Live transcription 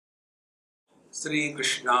Sri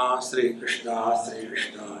Krishna, Sri Krishna, Sri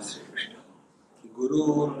Krishna, Sri Krishna.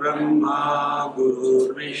 Guru Brahma,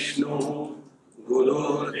 Guru Vishnu,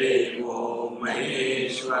 Guru Devo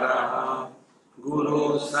Maheshwara,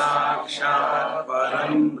 Guru Sakshat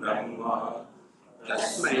Param Brahma,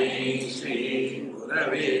 Tasmai Shri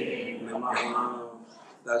Gurave Namaha,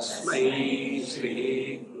 Tasmai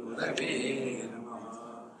Shri Gurave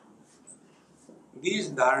Namaha.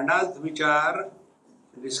 These dharanas which are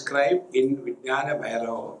described in Vijnana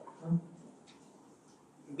Bhairava,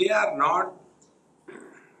 they are not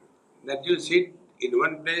that you sit in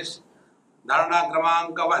one place, dharana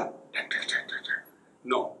kramanka 1.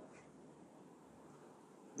 No.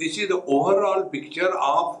 This is the overall picture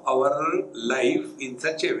of our life in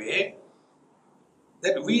such a way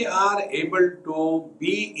that we are able to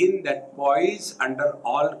be in that poise under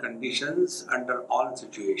all conditions, under all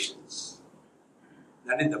situations.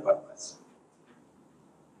 That is the purpose.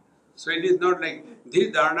 So it is not like this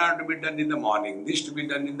dharana to be done in the morning, this to be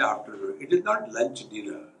done in the afternoon. It is not lunch,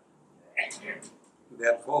 dinner.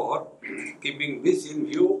 Therefore, keeping this in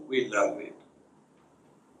view, we learn it.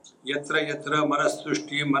 Yatra yatra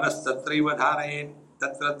manastushti manastatraiva dharayet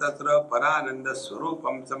tatra tatra parananda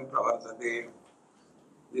swarupam sampravartate.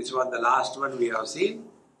 This was the last one we have seen.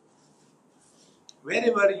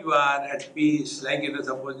 Wherever you are at peace, like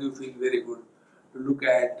suppose you feel very good to look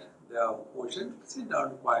at the ocean, sit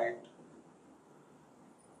down quiet.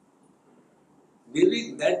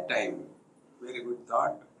 During that time, very good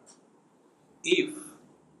thought, if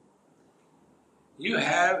you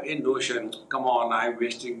have a notion, come on, I am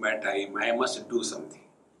wasting my time, I must do something.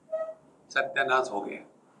 Satyanas ho gaya.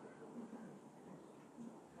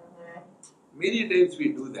 Many times we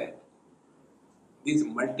do that. These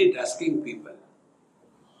multitasking people,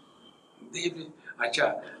 they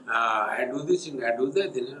I do this and I do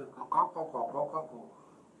that.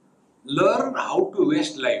 Learn how to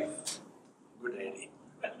waste life. Good idea.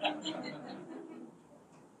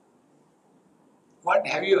 What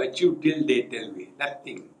have you achieved till date, tell me?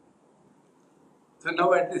 Nothing. So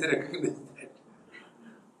now at least recognize that.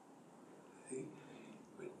 See?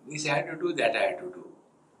 This I had to do, that I had to do.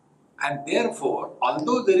 And therefore,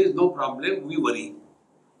 although there is no problem, we worry.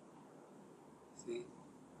 See?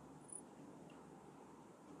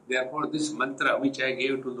 Therefore, this mantra which I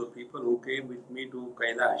gave to the people who came with me to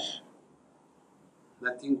Kailash,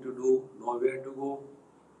 nothing to do, nowhere to go.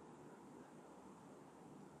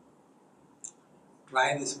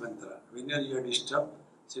 Try this mantra. Whenever you are disturbed,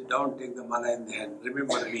 sit down, take the mala in the hand.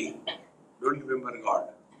 Remember me. Don't remember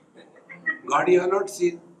God. God you have not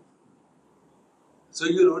seen. So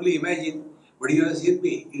you will only imagine, but you have seen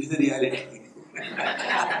me. It is the reality.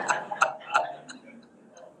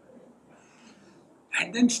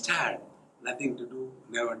 And then start. Nothing to do,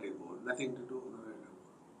 never to go. Nothing to do, never to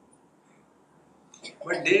go.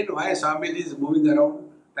 But then why Swamiji is moving around?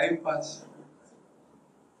 Time pass.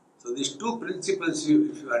 So these two principles,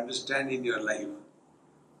 if you understand in your life,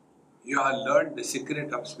 you have learned the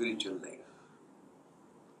secret of spiritual life.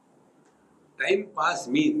 Time pass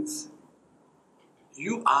means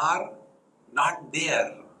you are not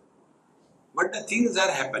there, but the things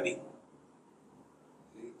are happening.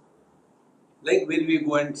 Like when we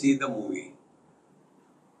go and see the movie.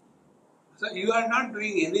 So you are not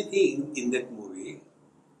doing anything in that movie,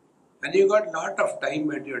 and you got lot of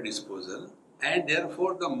time at your disposal. And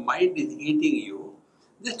therefore the mind is eating you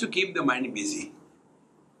just to keep the mind busy.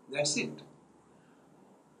 That's it.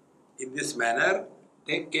 In this manner,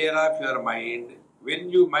 take care of your mind.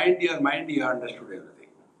 When you mind your mind, you have understood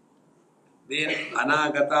everything. Then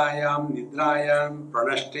anagatayam nidrayam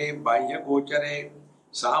pranashte bahya gochare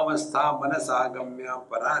savastha manasagamya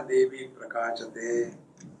paradevi prakachate.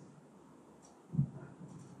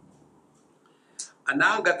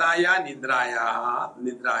 Anagataya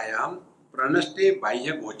nidrayam pranashte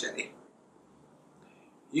bahya gochare.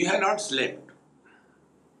 You have not slept.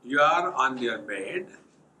 You are on your bed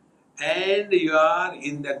and you are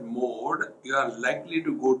in that mode. You are likely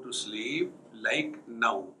to go to sleep like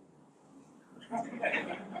now.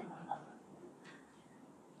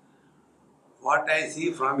 What I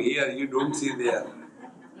see from here, you don't see there.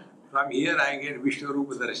 From here I get Vishnu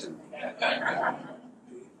Rupa Darshan.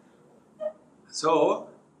 So,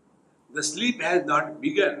 the sleep has not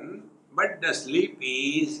begun, but the sleep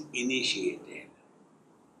is initiated.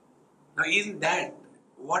 Now in that,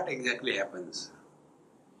 what exactly happens?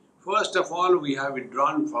 First of all, we have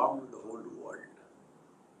withdrawn from the whole world.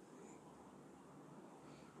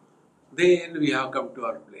 Then we have come to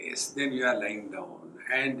our place. Then you are lying down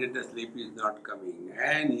and then the sleep is not coming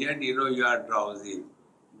and yet you are drowsy.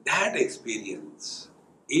 That experience,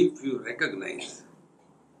 if you recognize,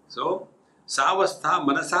 so Savastha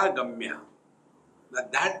manasa gamya.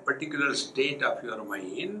 That particular state of your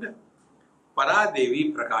mind,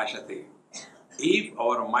 Paradevi prakashate. If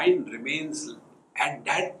our mind remains at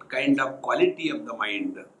that kind of quality of the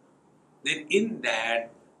mind, then in that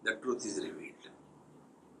the truth is revealed.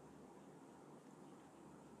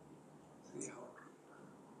 See how?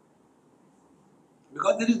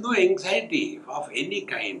 Because there is no anxiety of any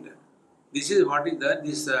kind. This is what is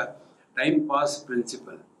this time pass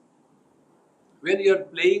principle. When you are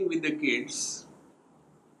playing with the kids,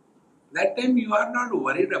 that time you are not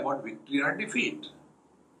worried about victory or defeat.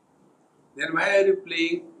 Then why are you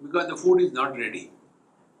playing? Because the food is not ready.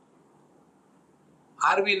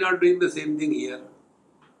 Are we not doing the same thing here?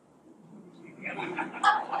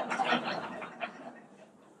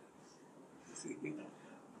 See?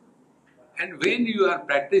 And when you are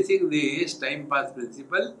practicing this time pass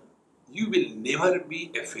principle, you will never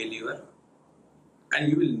be a failure and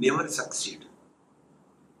you will never succeed.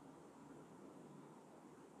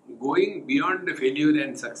 Going beyond the failure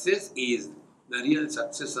and success is the real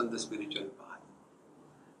success on the spiritual path.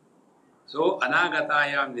 So,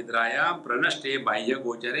 anagatayam nidrayam pranashte bahya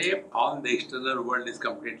gochare, all the external world is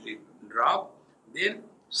completely dropped. Then,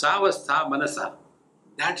 savastha manasa,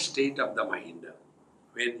 that state of the mind.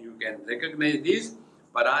 When you can recognize this,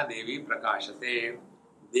 Paradevi prakashate,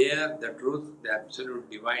 there the truth, the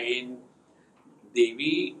absolute divine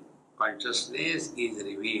Devi consciousness is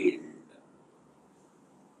revealed.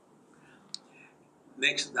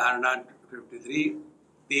 Next, Dharana 53.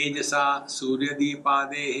 Tejasa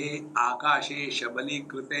Suryadipadehe Akashe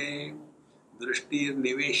Shabalikrute Drishtir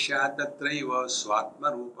Nivesha Tatraiva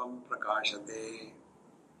Swatma Rupam Prakashate.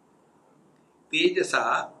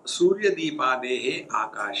 Tejasa Suryadipadehe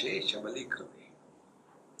Akashe Shabalikrute.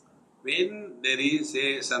 When there is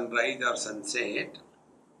a sunrise or sunset,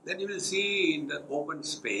 then you will see in the open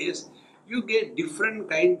space, you get different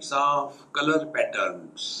kinds of color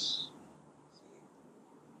patterns.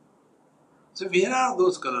 So where are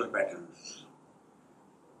those color patterns?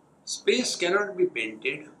 Space cannot be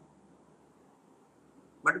painted,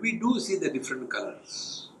 but we do see the different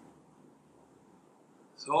colors.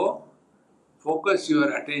 So focus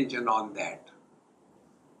your attention on that.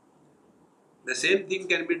 The same thing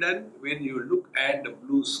can be done when you look at the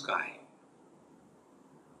blue sky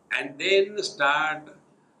and then start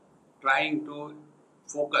trying to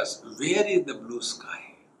focus where is the blue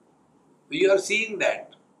sky. You are seeing that.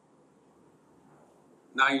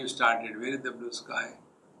 Now you started, where is the blue sky?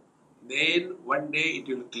 Then one day it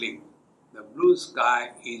will click. The blue sky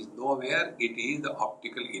is nowhere, it is the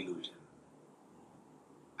optical illusion.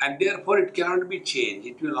 And therefore it cannot be changed,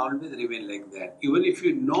 it will always remain like that. Even if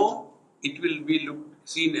you know, it will be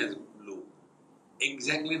seen as blue.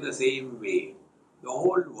 Exactly the same way, the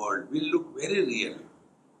whole world will look very real.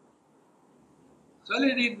 So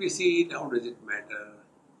let it be seen, how does it matter?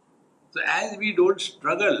 So as we don't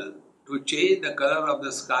struggle to change the color of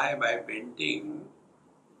the sky by painting,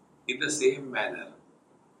 in the same manner,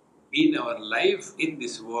 in our life in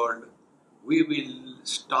this world, we will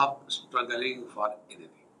stop struggling for anything.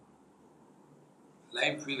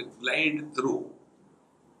 Life will glide through.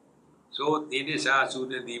 So, Tedesha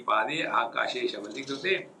Surya Deepade Akashe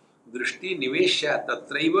Shabalikrute Drishti Nivesha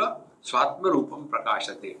Tatraiva Swatma Rupam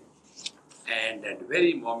Prakashate. And at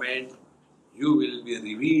very moment, you will be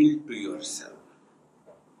revealed to yourself.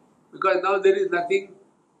 Because now there is nothing.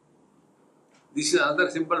 This is another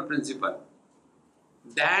simple principle.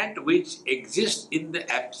 That which exists in the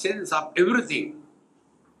absence of everything,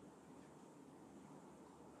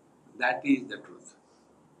 that is the truth.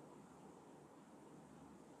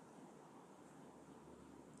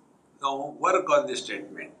 Now work on this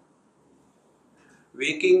statement.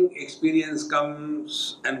 Waking experience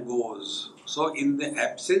comes and goes. So in the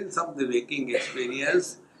absence of the waking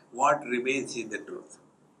experience, what remains is the truth.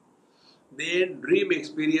 Then dream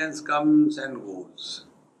experience comes and goes.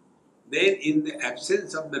 Then in the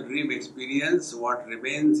absence of the dream experience, what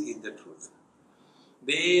remains is the truth.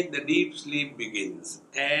 Then the deep sleep begins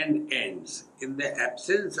and ends. In the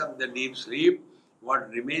absence of the deep sleep, what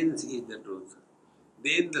remains is the truth.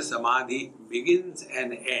 Then the samadhi begins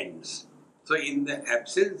and ends. So in the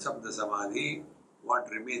absence of the samadhi, what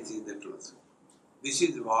remains is the truth. This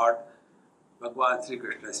is what Bhagavan Sri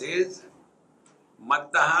Krishna says,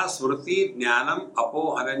 Mattaha smriti jnanam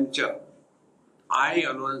apohanancha. I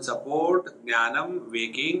alone support jnanam,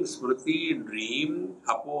 waking, smriti, dream,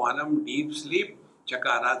 apohanam, deep sleep,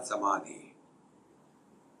 chakarat, samadhi.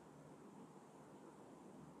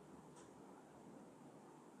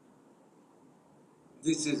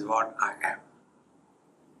 This is what I am.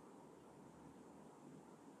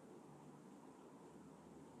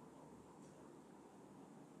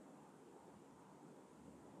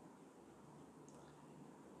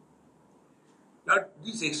 Now,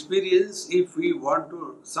 this experience, if we want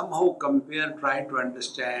to somehow compare, try to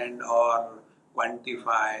understand or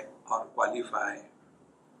quantify or qualify,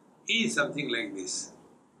 is something like this.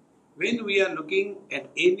 When we are looking at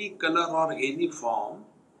any color or any form,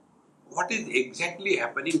 what is exactly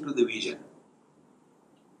happening to the vision?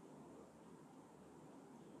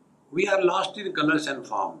 We are lost in colors and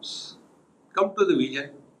forms. Come to the vision.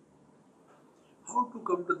 How to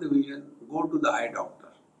come to the vision? Go to the eye doctor.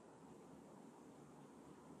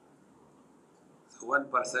 So one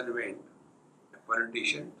person went, a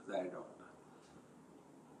politician, to the eye doctor.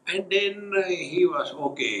 And then he was,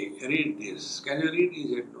 okay, read this. Can you read?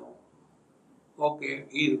 He said, no. Okay,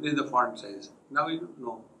 he increased the font size. Now you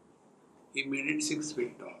know. He made it 6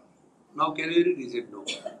 feet tall. Now can you read? He said, no.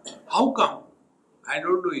 How come? I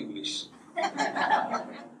don't know English.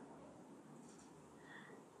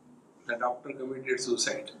 The doctor committed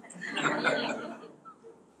suicide.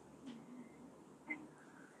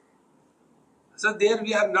 So there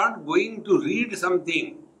we are not going to read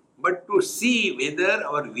something, but to see whether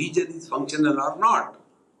our vision is functional or not.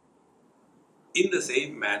 In the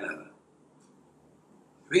same manner,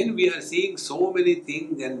 when we are seeing so many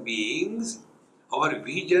things and beings, our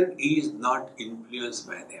vision is not influenced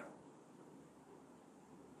by them.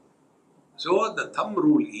 So the thumb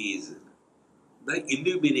rule is, the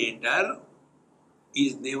illuminator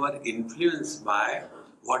is never influenced by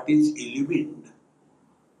what is illumined.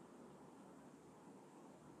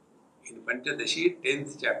 In Panchadashi,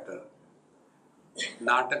 10th chapter,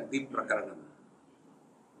 Natak Deep Prakaranam,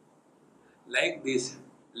 like this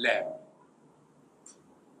lamp.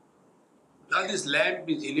 Now this lamp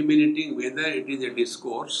is illuminating whether it is a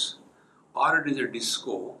discourse or it is a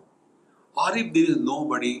disco, or if there is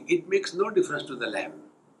nobody, it makes no difference to the lamp.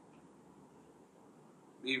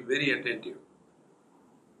 Be very attentive.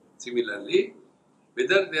 Similarly,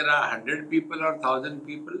 whether there are 100 people or 1,000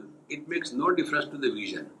 people, it makes no difference to the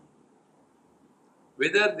vision.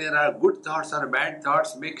 Whether there are good thoughts or bad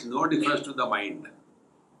thoughts makes no difference to the mind.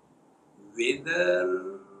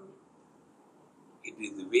 Whether it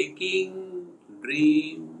is waking,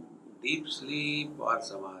 dream, deep sleep or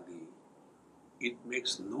samadhi, it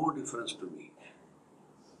makes no difference to me.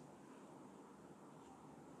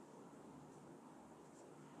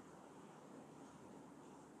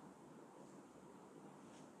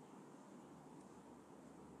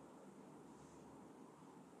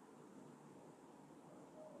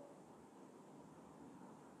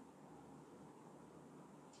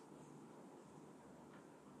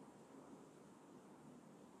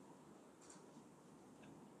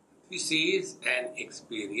 This is an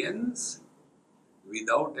experience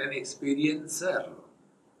without an experiencer.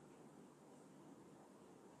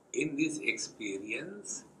 In this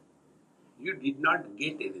experience, you did not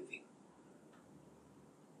get anything.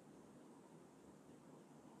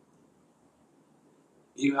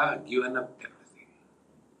 You have given up everything.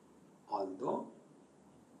 Although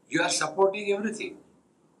you are supporting everything.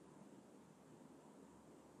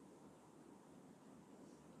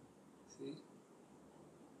 See?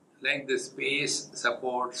 Like the space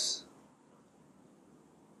supports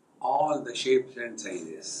all the shapes and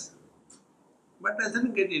sizes, but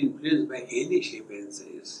doesn't get influenced by any shape and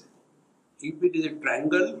size. If it is a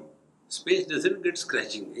triangle, space doesn't get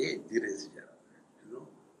scratching.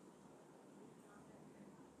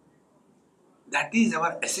 That is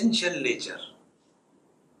our essential nature.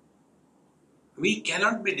 We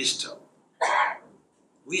cannot be disturbed.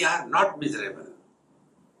 We are not miserable.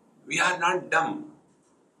 We are not dumb.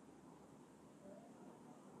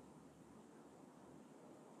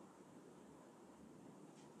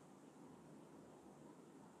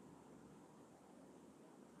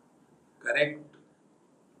 Correct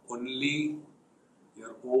only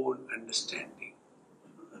your own understanding.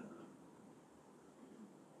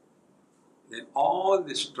 Then all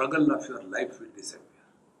the struggle of your life will disappear.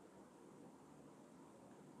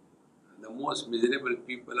 The most miserable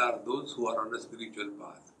people are those who are on a spiritual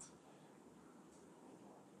path.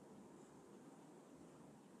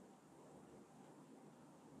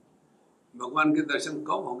 भगवान के दर्शन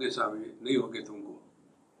कब होंगे स्वामी? नहीं होंगे तुमको.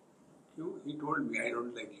 क्यों? He told me, I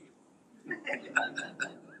don't like you.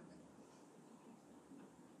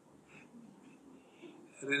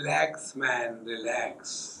 Relax, man,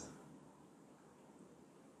 relax.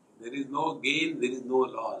 There is no gain, there is no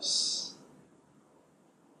loss.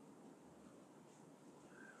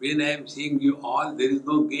 When I am seeing you all, there is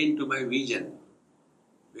no gain to my vision.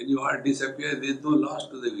 When you all disappear, there is no loss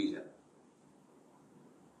to the vision.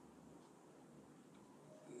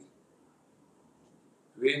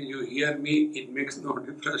 When you hear me, it makes no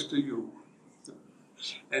difference to you.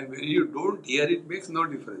 And when you don't hear, it makes no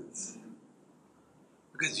difference.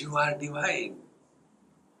 Because you are divine.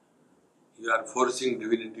 You are forcing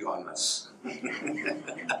divinity on us.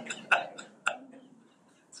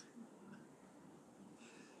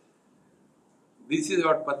 This is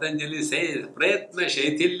what Patanjali says. Prayatna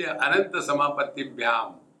Shaitilya Ananta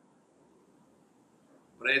Samapatibhyam.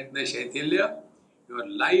 Prayatna Shaitilya, your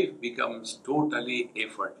life becomes totally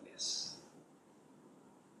effortless.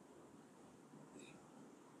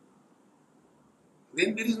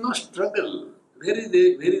 Then there is no struggle. Where is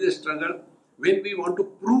the struggle? When we want to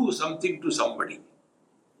prove something to somebody.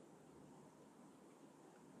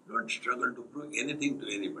 Don't struggle to prove anything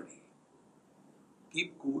to anybody.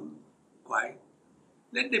 Keep cool, quiet.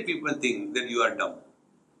 Let the people think that you are dumb.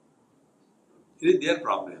 It is their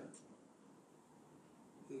problem.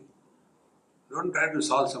 Don't try to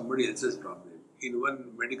solve somebody else's problem. In one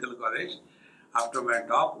medical college, after my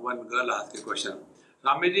talk, one girl asked a question.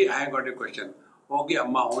 Swamiji, I got a question. Okay,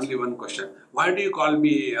 Amma, only one question. Why do you call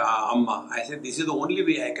me Amma? I said, this is the only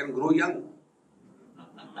way I can grow young.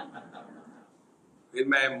 When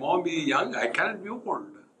my mom is young, I cannot be old.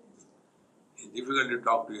 It's difficult to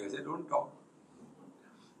talk to you. I said, don't talk.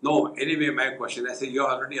 No, anyway, my question. I said, you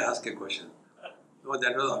already asked a question. No,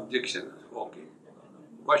 that was objection. Okay.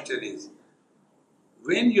 Question is,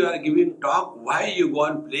 when you are giving talk, why you go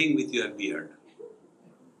on playing with your beard?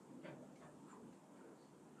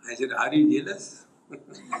 I said, are you jealous?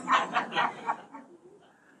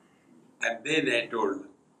 And then I told,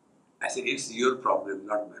 I said, it's your problem,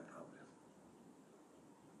 not my problem.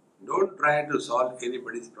 Don't try to solve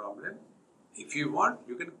anybody's problem. If you want,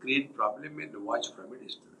 you can create problem and watch from a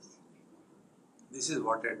distance. This is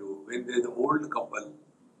what I do. When there is an old couple,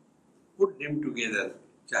 put them together,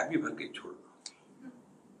 chabi bhar ke chhod do.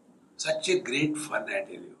 Such a great fun, I tell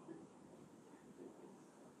you.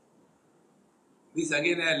 This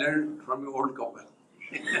again I learned from an old couple.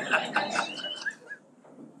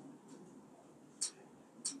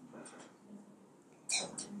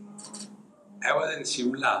 I was in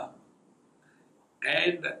Shimla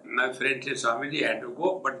and my friend said, Swamiji, I had to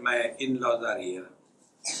go, but my in-laws are here.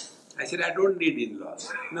 I said, I don't need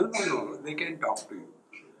in-laws. No, they can talk to you.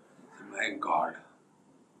 My God.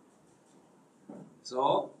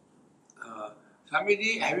 So,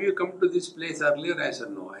 Swamiji, have you come to this place earlier? I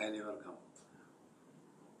said, no, I never come.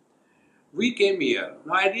 We came here.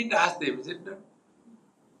 No, I didn't ask them. He said, no.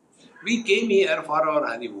 We came here for our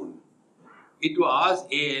honeymoon. It was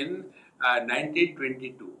in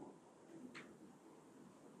 1922.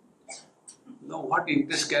 Now, what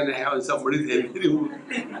interest can I have in somebody's honeymoon?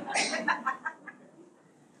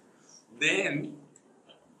 Then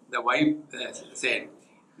the wife said,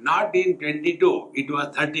 not in 22, it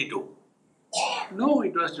was 32. No,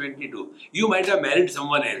 it was 22. You might have married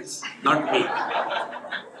someone else, not me.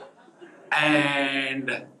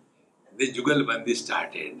 And the Jugalbandi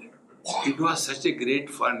started. It was such a great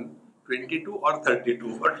fun, 22 or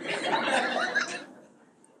 32.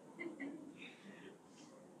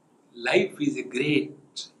 Life is a great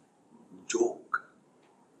joke,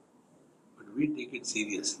 but we take it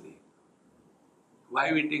seriously.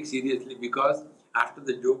 Why we take seriously? Because after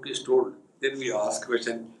the joke is told, then we ask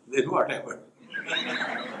question, then what happened?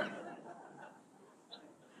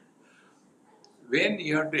 When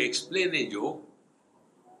you have to explain a joke,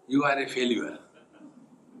 you are a failure.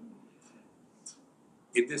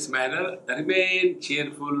 In this manner, remain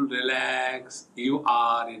cheerful, relax, you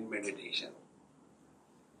are in meditation.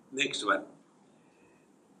 Next one.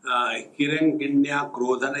 Kiranginya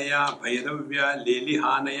krodhanaya bhairavya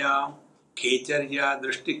lelihanaya kecharya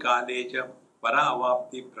drishtikalecha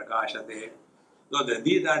paravapti prakashate. So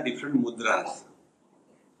these are different mudras.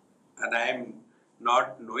 And I am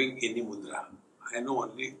not knowing any mudra. I know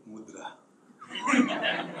only mudra.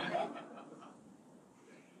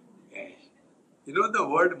 Okay. You know the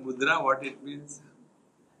word mudra, what it means?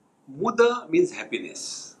 Muda means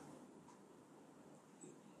happiness.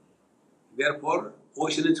 Therefore,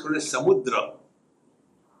 ocean is called as samudra.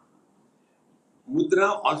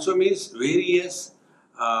 Mudra also means various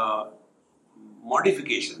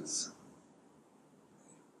modifications.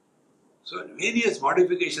 So, various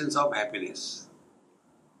modifications of happiness.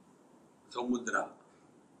 So, mudra.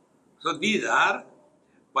 So, these are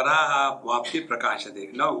para vapti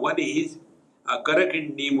prakashate. Now, one is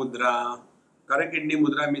karakindi mudra. Karakindi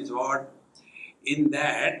mudra means what? In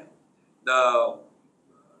that,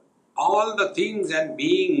 all the things and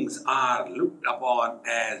beings are looked upon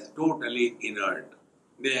as totally inert.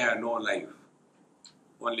 They have no life.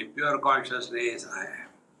 Only pure consciousness I am.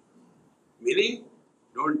 Meaning,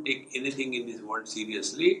 don't take anything in this world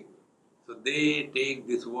seriously. So they take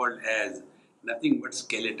this world as nothing but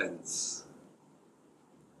skeletons.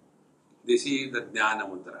 This is the Jnana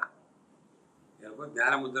Mudra. Therefore,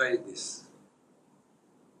 Jnana Mudra is this.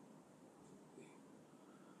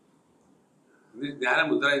 This Jnana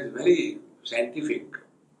Mudra is very scientific.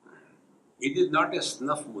 It is not a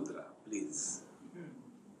snuff mudra, please.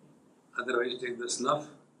 Otherwise, take the snuff.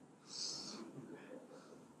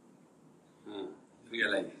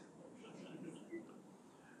 Realize.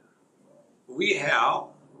 We have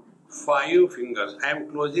 5 fingers. I am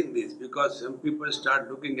closing this because some people start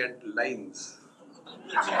looking at lines.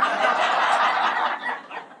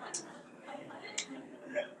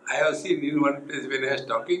 I have seen in one place when I was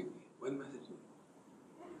talking, one message.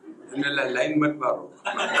 Line mat maro.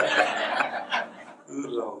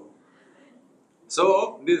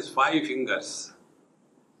 So, these 5 fingers.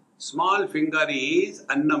 Small finger is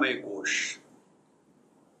Annamaya Kosh.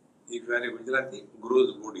 If you are a Gujarati,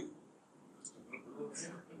 gross body.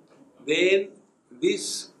 Then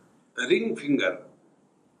this ring finger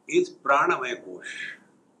is Pranamaya Kosh.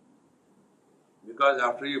 Because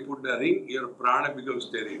after you put the ring, your prana becomes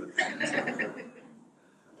terrible.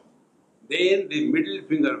 Then the middle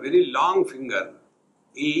finger, very long finger,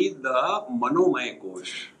 is the Manomaya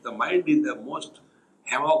Kosh. The mind is the most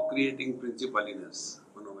havoc-creating principle in us.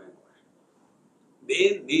 Manomaya Kosh.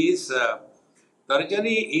 Then this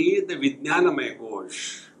Tarjani is the Vijnanamaya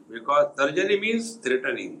Kosh. Because Tarjani means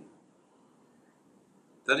threatening.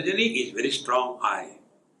 Tarjani is very strong eye.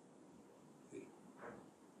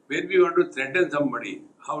 When we want to threaten somebody,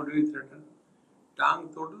 how do we threaten? Tang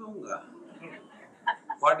tod dunga.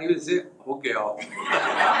 What do you say? Okay, off.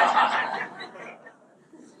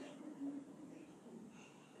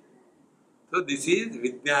 So this is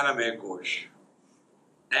Vijnanamaya Kosh.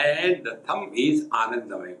 And the thumb is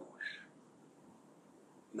Anandamaya Kosh.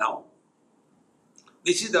 Now,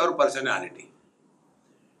 this is our personality.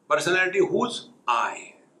 Personality whose?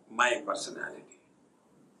 I. My personality.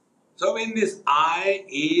 So when this I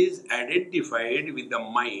is identified with the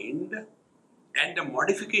mind and the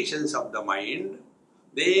modifications of the mind,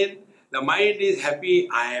 then the mind is happy,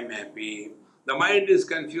 I am happy. The mind is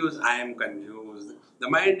confused, I am confused. The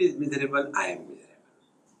mind is miserable, I am miserable.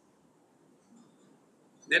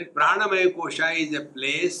 Then Pranamaya Kosha is a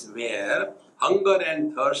place where hunger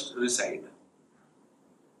and thirst reside.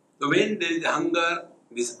 So when there is hunger,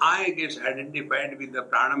 this I gets identified with the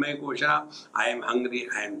Pranamaya Kosha, I am hungry,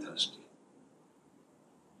 I am thirsty.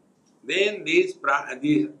 Then this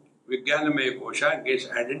Vijnanamaya Kosha gets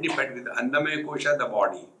identified with the Annamaya Kosha, the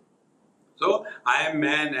body. So, I am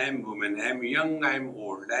man, I am woman, I am young, I am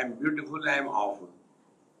old, I am beautiful, I am awful.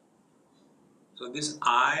 So, this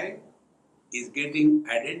I is getting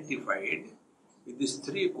identified with these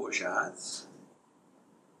 3 koshas,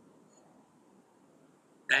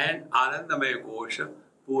 and Anandamaya Kosha,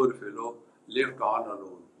 poor fellow, left all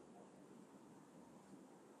alone.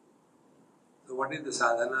 So, what is the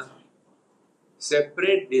sadhana?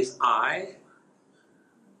 Separate this I.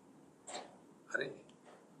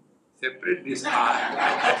 Separate this I.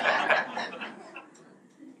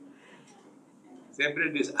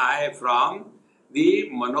 Separate this I from the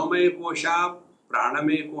Manomaya Kosha,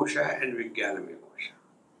 Pranamaya Kosha and Vijnanamaya Kosha.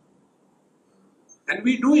 And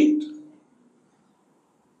we do it.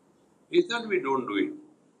 It's not we don't do it.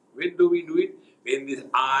 When do we do it? When this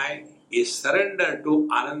I is surrendered to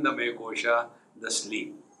Anandamaya Kosha, the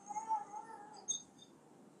sleep.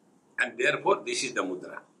 And therefore, this is the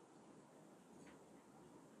mudra.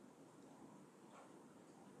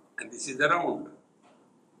 And this is the round.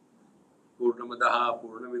 Purnamadaha,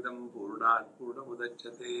 Purnamidam, Purnat,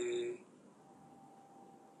 Purnamudachyate.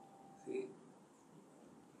 See?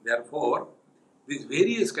 Therefore, these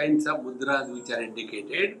various kinds of mudras which are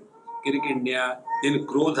indicated, Kirikindya, then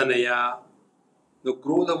Krodhanaya. The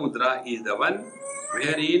Krodha mudra is the one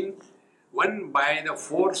wherein one by the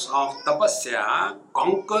force of tapasya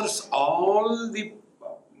conquers all the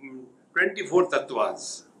 24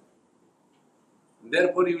 tattvas.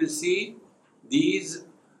 Therefore, you will see these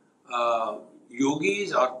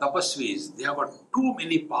yogis or tapasvis, they have got too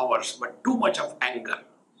many powers but too much of anger.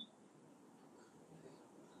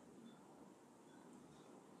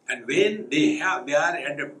 And when they are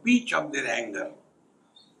at the peak of their anger,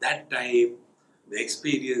 that time the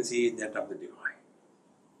experience is that of the divine.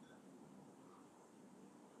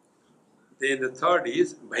 Then the third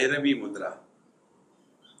is Bhairavi Mudra.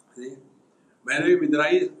 See? Bhairavi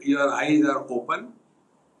Mudra is your eyes are open,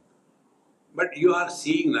 but you are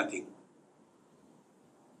seeing nothing.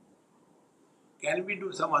 Can we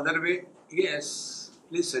do some other way? Yes,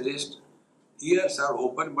 please suggest. Ears are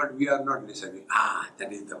open, but we are not listening.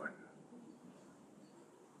 That is the one.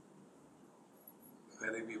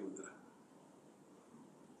 Bhairavi Mudra.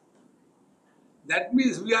 That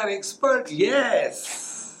means we are expert,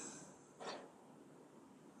 yes.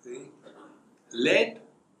 See? Let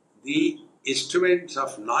the instruments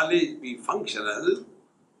of knowledge be functional,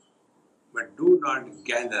 but do not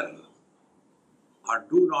gather or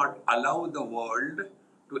do not allow the world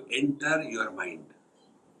to enter your mind.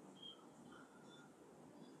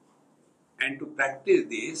 And to practice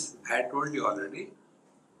this, I told you already,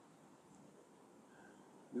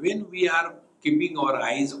 when we are keeping our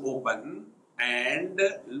eyes open and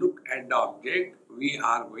look at the object, we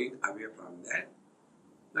are going away from that.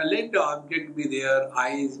 Now let the object be there,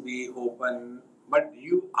 eyes be open, but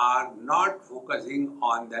you are not focusing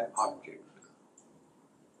on that object.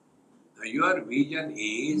 Now your vision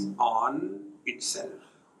is on itself.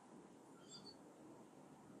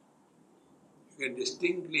 You can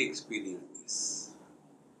distinctly experience this.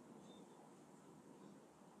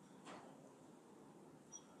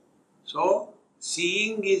 So,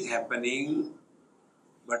 seeing is happening,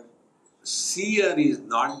 but seer is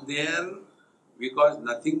not there because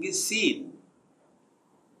nothing is seen.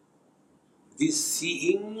 This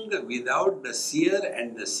seeing without the seer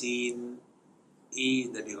and the seen is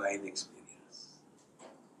the divine experience.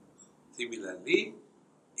 Similarly,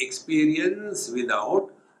 experience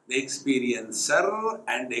without the experiencer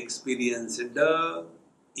and the experienced is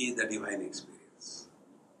the divine experience.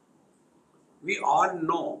 We all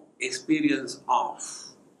know experience of.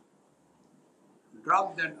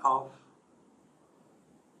 Drop that off.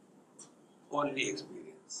 Only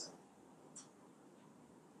experience.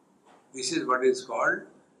 This is what is called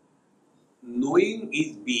knowing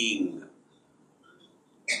is being.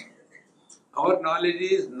 Our knowledge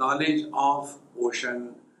is knowledge of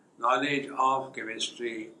ocean, knowledge of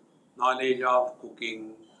chemistry, knowledge of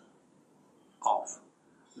cooking, of.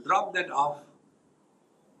 Drop that off.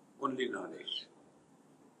 Only knowledge.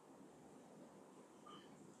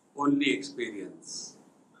 Only experience.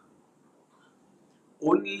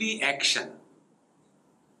 Only action.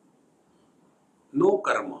 No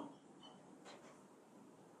karma.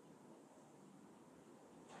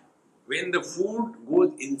 When the food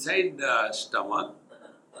goes inside the stomach,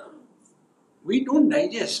 we don't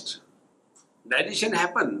digest. Digestion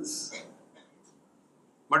happens.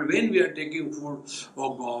 But when we are taking food,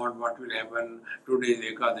 oh God, what will happen? Today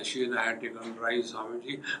is Ekadashi and I have taken rice,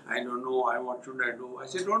 Swamiji. I don't know, what should I do? I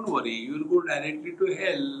said, don't worry, you will go directly to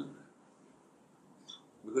hell.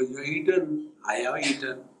 Because you have eaten, I have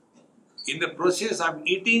eaten. In the process of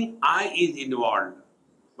eating, I is involved.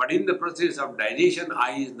 But in the process of digestion,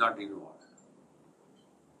 I is not involved.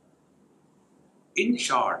 In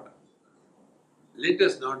short, let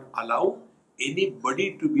us not allow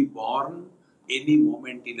anybody to be born any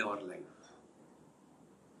moment in our life.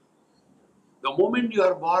 The moment you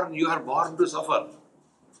are born to suffer.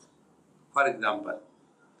 For example,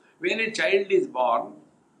 when a child is born,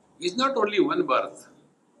 it's not only one birth.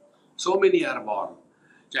 So many are born.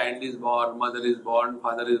 Child is born, mother is born,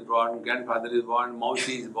 father is born, grandfather is born,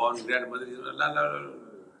 mausi is born, grandmother is born, la la la la.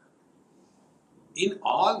 In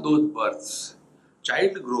all those births,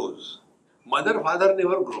 child grows. Mother, father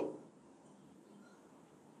never grow.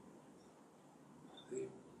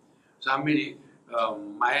 Somebody,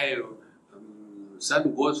 my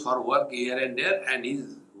son goes for work here and there, and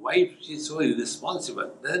his wife, she's so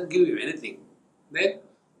irresponsible, doesn't give him anything.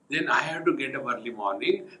 Then I have to get up early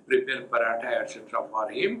morning, prepare paratha, etc. for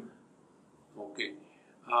him. Okay.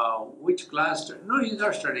 Which class? No, he's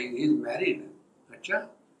not studying, he's married. Acha?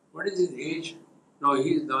 What is his age? No,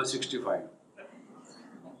 he is now 65.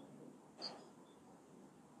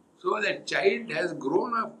 So that child has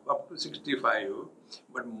grown up to 65,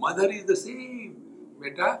 but mother is the same.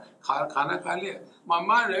 Beta, khana kha liya.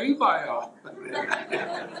 Mama nahi khaya.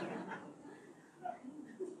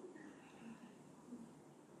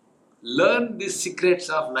 Learn the secrets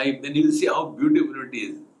of life, then you will see how beautiful it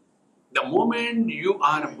is. The moment you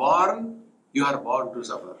are born to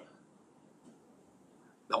suffer.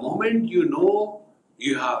 The moment you know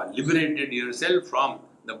you have liberated yourself from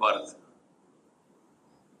the birth.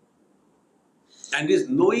 And this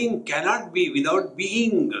knowing cannot be without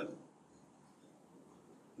being.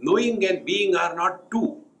 Knowing and being are not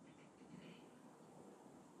two.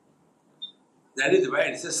 That is why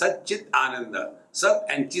it says Sat Chit Ananda. Sat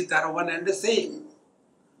and Chit are one and the same.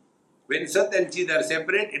 When Sat and Chit are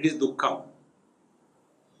separate, it is Dukkham.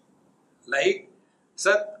 Like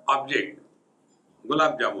Sat, object,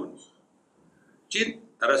 Gulab Jamun. Chit,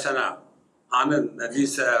 Rasana, Anand,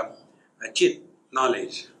 this Chit,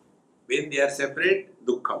 knowledge. When they are separate,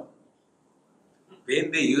 Dukkham.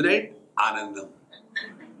 When they unite, Anandam.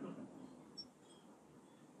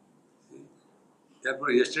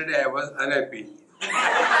 Therefore, yesterday I was unhappy.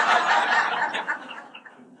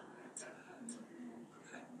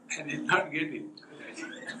 I did not get it.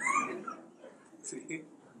 See?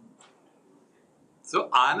 So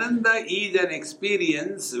Ananda is an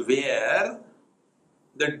experience where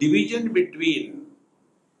the division between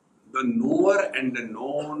the knower and the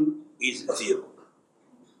known is zero.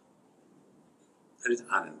 That is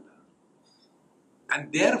Ananda.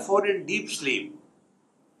 And therefore in deep sleep,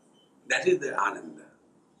 that is the Ananda.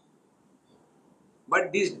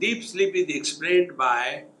 But this deep sleep is explained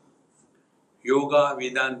by Yoga,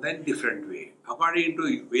 Vedanta in different way. According to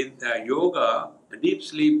Yoga, deep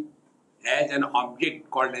sleep has an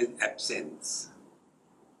object called as absence.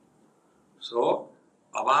 So,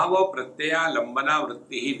 abhava pratyaya lambana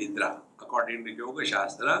vrittihi nidra. According to Yoga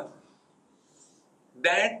Shastra,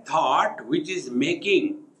 that thought which is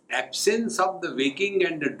making absence of the waking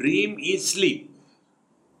and the dream is sleep.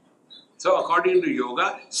 So, according to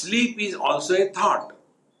Yoga, sleep is also a thought.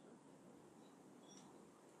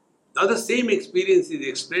 Now, the same experience is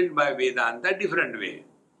explained by Vedanta different way.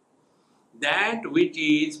 That which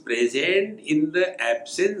is present in the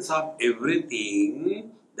absence of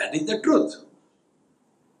everything, that is the truth.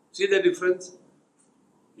 See the difference?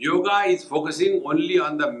 Yoga is focusing only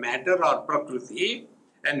on the matter or prakriti,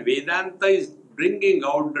 and Vedanta is bringing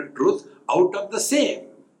out the truth out of the same.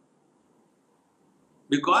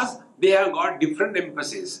 Because they have got different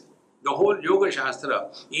emphasis. The whole Yoga Shastra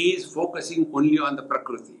is focusing only on the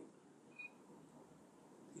prakriti.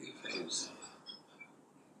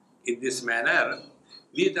 In this manner,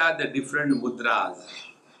 these are the different mudras.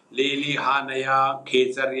 Leli, Hanaya,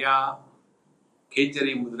 Khecharya.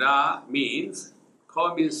 Khechari mudra means,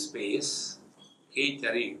 Kha means space,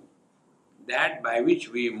 Khechari, that by which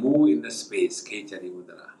we move in the space, Khechari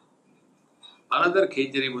mudra. Another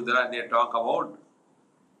Khechari mudra they talk about,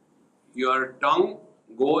 your tongue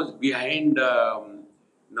goes behind the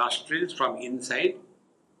nostrils from inside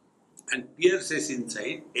and pierces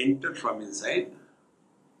inside, enters from inside.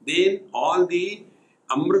 Then all the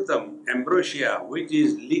amrutam, ambrosia, which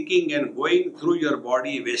is leaking and going through your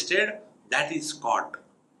body wasted, that is caught.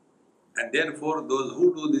 And therefore, those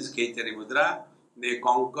who do this Khechari mudra, they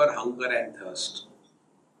conquer hunger and thirst.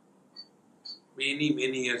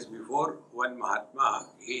 Many years before, one Mahatma,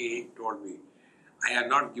 he told me, I have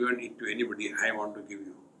not given it to anybody, I want to give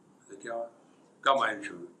you. I said, come, I will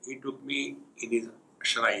show you. He took me in his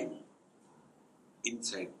shrine,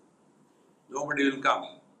 inside. Nobody will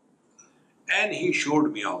come. And he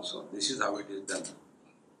showed me also, this is how it is done.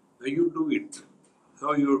 Now you do it.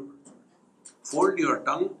 So you fold your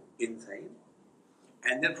tongue inside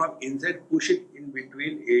and then from inside push it in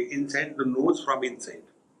between, inside the nose from inside,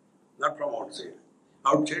 not from outside.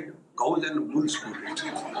 Outside, cows and bulls put it.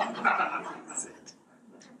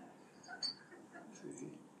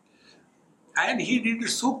 And he did it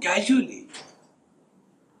so casually.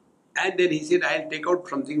 And then he said, I'll take out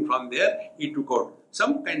something from there. He took out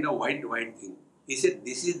some kind of white thing. He said,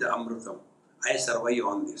 this is the Amrutam. I survive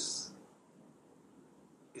on this.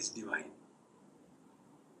 It's divine.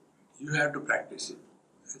 You have to practice it.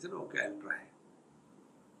 I said, okay, I'll try.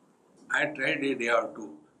 I tried a day or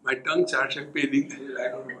two. My tongue started paining. I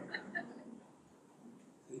don't know.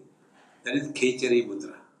 See? That is Khechari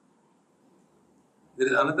mudra. There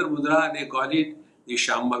is another mudra, they call it the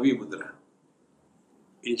Shambhavi mudra.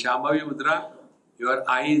 In Shambhavi mudra, your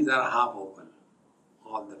eyes are half open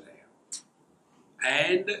all the time.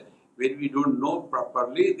 And when we don't know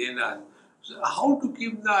properly, then so how to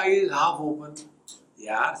keep the eyes half open?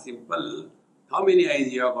 Yeah, simple. How many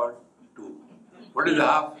eyes you have got? 2. What is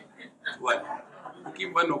half? 1. You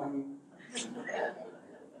keep one open.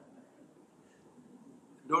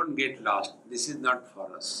 Don't get lost. This is not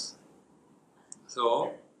for us.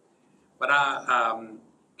 So, para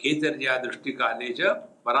Ketarja Drushtikaleja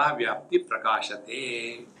Paravyapti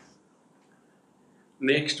Prakashate.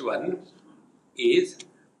 Next one is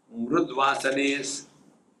Mrudvasanes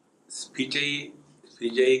Sphijaikena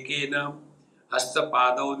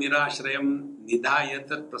Hastapadau Nirashrayam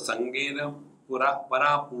Nidhayatat Prasangena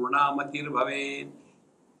Parapurnamatir Bhavet.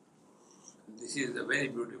 This is a very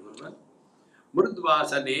beautiful one.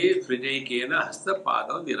 Mrudvasane Sphijaikena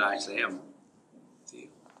Hastapadau Nirashrayam. See.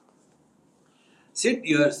 Sit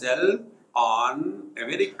yourself on a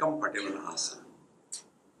very comfortable asana.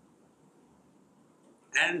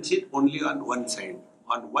 And sit only on one side,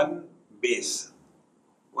 on one base,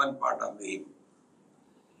 one part of the hip.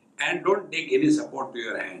 And don't take any support to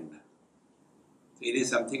your hand. It is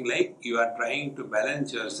something like you are trying to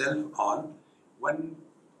balance yourself on one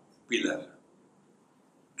pillar.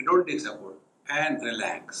 Don't take support and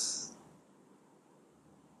relax.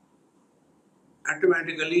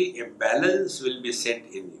 Automatically a balance will be set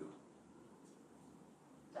in you.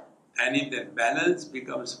 And if that balance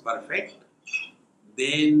becomes perfect,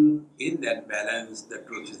 then in that balance the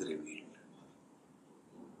truth is revealed.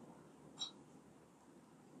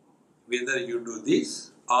 Whether you do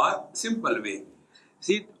this or simple way,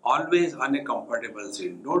 sit always on a comfortable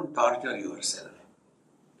seat. Don't torture yourself.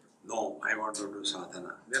 No, I want to do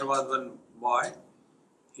sadhana. There was one boy,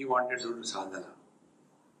 he wanted to do sadhana,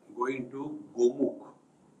 going to Gomukh,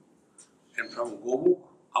 and from Gomukh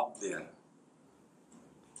up there,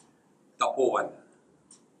 Tapovan,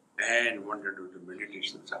 and wanted to do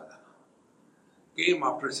meditation sadhana. Came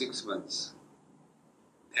after 6 months.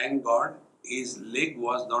 Thank God, his leg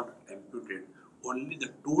was not amputated, only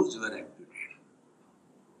the toes were amputated.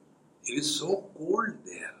 It is so cold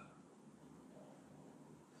there.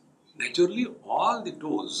 Naturally, all the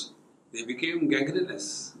toes, they became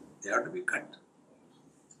gangrenous. They have to be cut.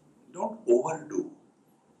 Don't overdo.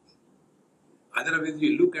 Otherwise,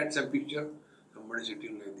 you look at some picture, somebody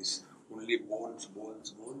sitting like this, only bones,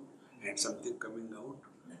 and something coming out.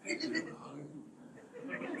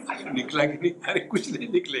 निकला कि नहीं? अरे कुछ नहीं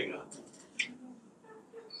निकलेगा.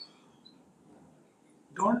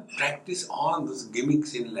 Don't practice all those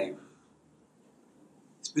gimmicks in life.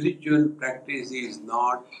 Spiritual practice is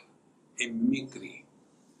not a mimicry.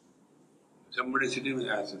 Somebody sitting with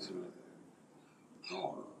us.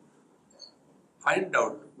 No. Find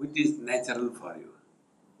out which is natural for you.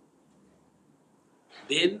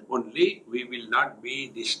 Then only we will not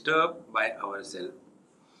be disturbed by ourselves.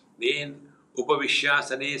 Then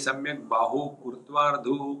Upavishyasane samyak bahu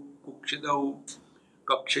kurtvardhu kukshidau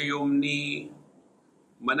kakshayomni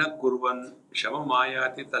manakurvan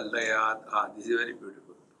shamamayati tallayat. This is very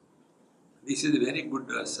beautiful. This is very good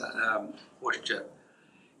posture.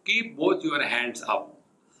 Keep both your hands up.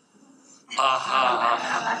 How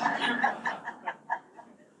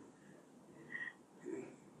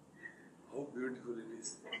beautiful it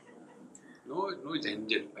is. No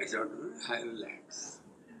jhanjat. I said, relax.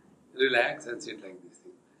 Relax and sit like this.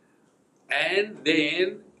 And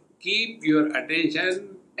then keep your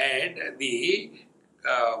attention at the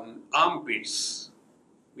armpits,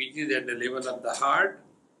 which is at the level of the heart,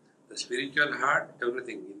 the spiritual heart,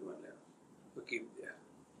 everything in one level. So keep there.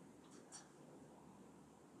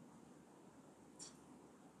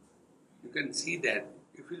 You can see that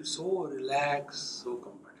you feel so relaxed, so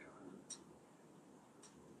comfortable.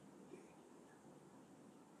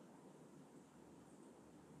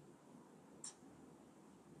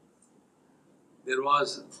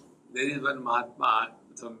 There is one Mahatma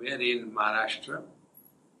somewhere in Maharashtra.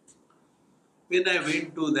 When I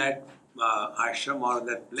went to that ashram or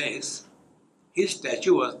that place, his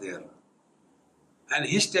statue was there. And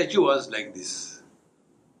his statue was like this.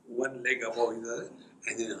 One leg above the other,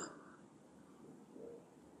 and then.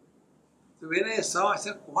 So when I saw, I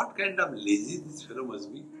said, what kind of lazy this fellow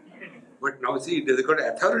must be? But now see, it has got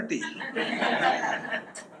authority.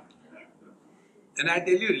 And I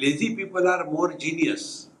tell you, lazy people are more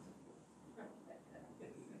genius.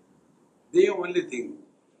 They only think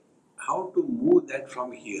how to move that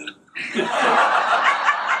from here.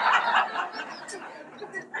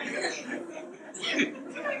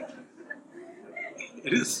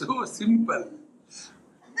 It is so simple.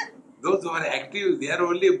 Those who are active, they are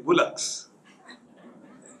only bullocks.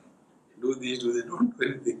 Do this, do that, don't do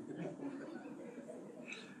anything.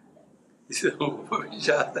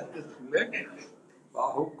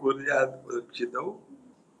 Bahu kurjat chidau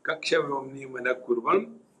kakshavamni mana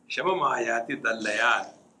kurvam shamamayati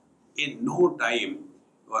dallayat. In no time,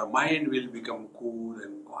 your mind will become cool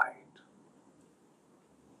and quiet.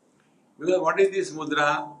 Because what is this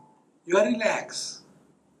mudra? You are relaxed.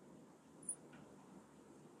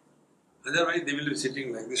 Otherwise, they will be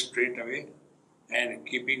sitting like this straight away and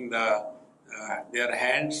keeping their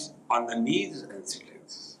hands on the knees and sit like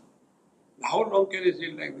this. How long can you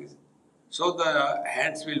sit like this? So the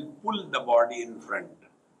hands will pull the body in front.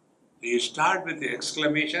 So you start with the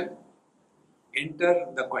exclamation, enter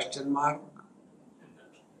the question mark,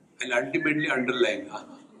 and ultimately underline.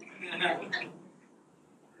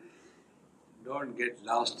 Don't get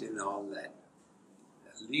lost in all that.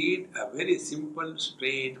 Lead a very simple,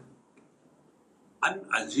 straight,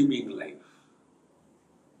 unassuming life.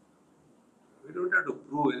 We don't have to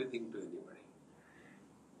prove anything to anybody.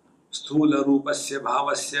 Sthula rupasya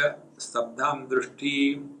bhavasya stabdham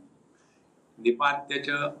drushti nipatya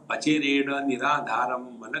cha acherena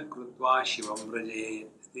niradharam manakrutva shivam vraje.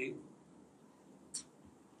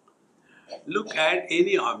 Look at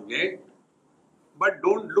any object, but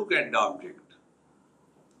don't look at the object.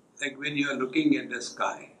 Like when you are looking at the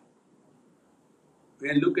sky.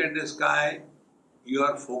 When you look at the sky,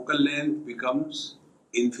 your focal length becomes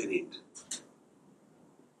infinite.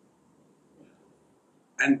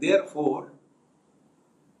 And therefore,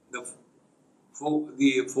 the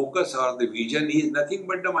focus or the vision is nothing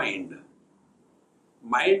but the mind.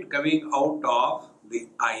 Mind coming out of the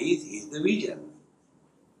eyes is the vision.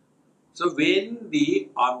 So when the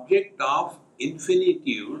object of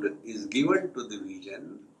infinitude is given to the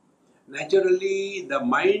vision, naturally the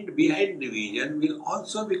mind behind the vision will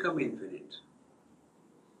also become infinite.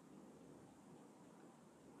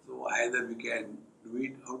 So either we can do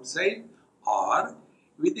it outside or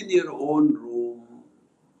within your own room,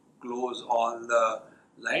 close all the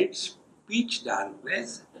lights, pitch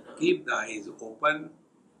darkness, keep the eyes open.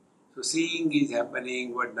 So seeing is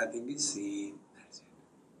happening but nothing is seen. That's it.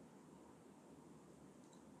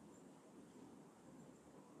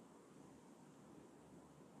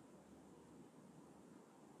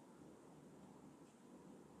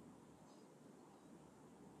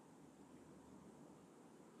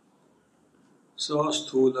 So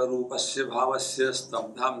sthula rupasya bhavasya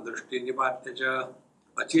stabdham drishti nipatya cha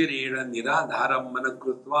achirena niradharam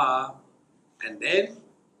manakrutva. And then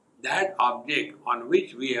that object on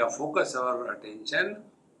which we have focused our attention,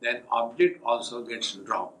 that object also gets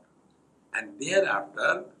dropped. And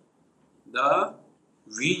thereafter, the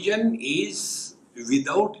vision is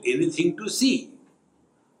without anything to see.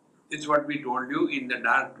 It's what we told you in the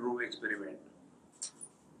dark room experiment.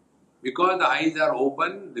 Because the eyes are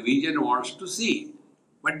open, the vision wants to see.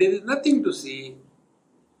 But there is nothing to see.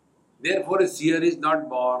 Therefore, a seer is not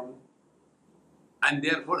born. And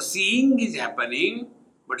therefore, seeing is happening,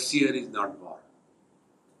 but seer is not born.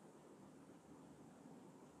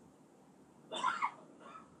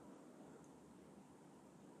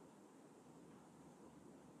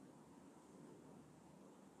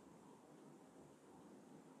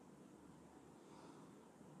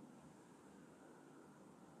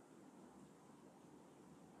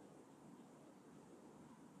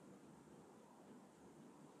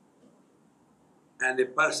 And a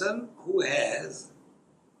person who has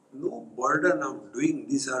no burden of doing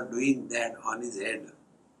this or doing that on his head,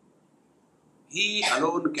 he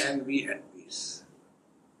alone can be at peace.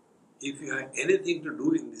 If you have anything to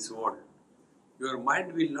do in this world, your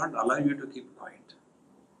mind will not allow you to keep quiet.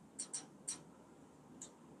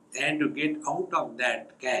 And to get out of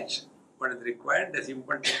that catch, what is required, the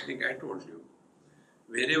simple technique I told you.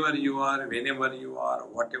 Wherever you are, whenever you are,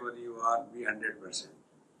 whatever you are, be 100%.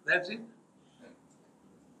 That's it.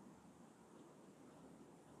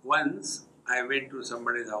 Once I went to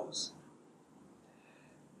somebody's house,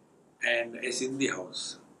 and a Sindhi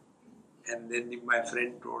house, and then my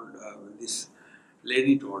friend told, this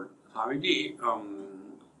lady told, Swamiji,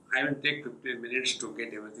 I will take 15 minutes to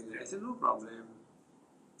get everything. I said, no problem.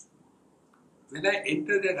 When I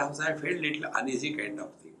entered that house, I felt little uneasy kind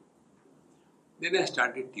of thing. Then I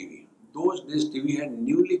started TV. Those days TV had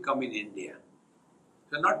newly come in India.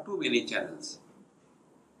 So not too many channels.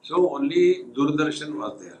 So only Doordarshan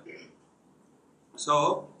was there.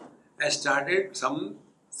 So I started, some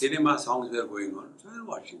cinema songs were going on. So I was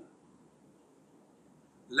watching.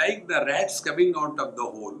 Like the rats coming out of the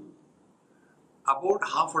hole, about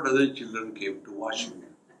half a dozen children came to watch me.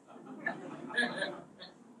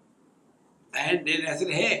 And then I said,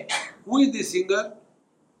 hey, who is this singer?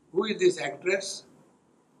 Who is this actress?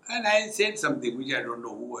 And I said something which I don't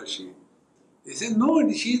know who was she. They said,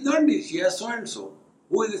 no, she is not this, she is so and so.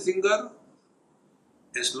 Who is the singer?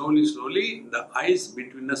 And slowly, the ice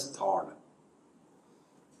between us thawed.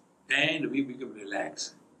 And we became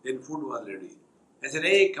relaxed. Then food was ready. I said,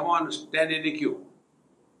 hey, come on, stand in the queue.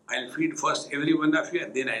 I'll feed first every one of you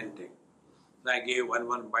and then I'll take. So I gave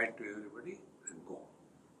one bite to everybody and go.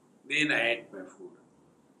 Then I ate my food.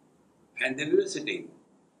 And then we were sitting.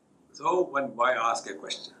 So one boy asked a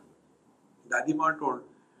question. Dadima told,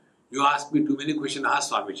 you asked me too many questions,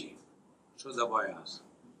 ask Swamiji. So the boy asked,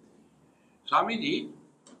 Swamiji,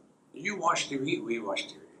 you watch TV, we watch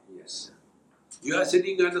TV. Yes. You are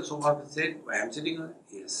sitting on the sofa, said, I am sitting on it.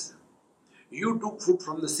 Yes. You took food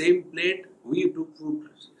from the same plate, we took food.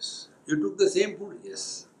 Yes. You took the same food?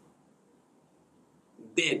 Yes.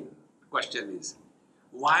 Then, question is,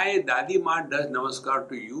 why Dadi Ma does namaskar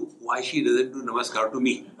to you, why she doesn't do namaskar to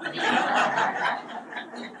me?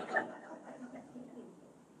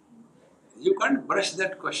 You can't brush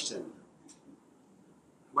that question.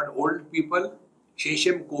 But old people,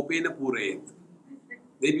 Sheshem Kopena Purayet,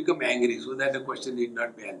 they become angry so that the question need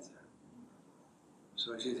not be answered.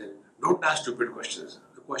 So she said, don't ask stupid questions.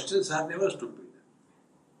 The questions are never stupid.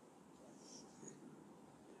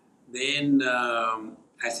 Then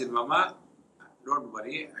I said, Mama, don't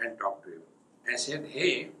worry, I'll talk to him. I said,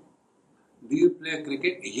 hey, do you play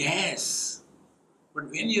cricket? Yes. But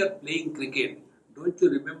when you are playing cricket, don't you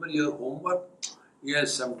remember your homework?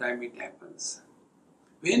 Yes, sometimes it happens.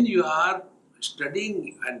 When you are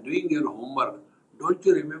studying and doing your homework, don't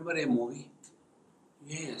you remember a movie?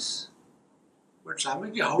 Yes. But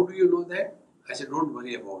Swamiji, how do you know that? I said, don't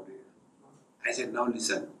worry about it. I said, now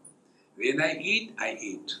listen. When I eat, I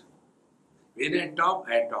eat. When I talk,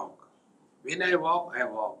 I talk. When I walk, I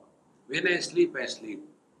walk. When I sleep, I sleep.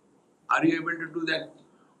 Are you able to do that?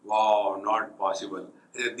 Wow, not possible.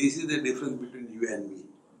 I said, this is the difference between you and me.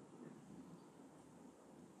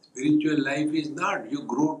 Spiritual life is not. You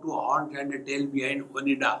grow to horns and a tail behind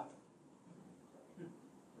Onida.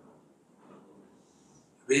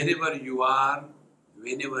 Wherever you are,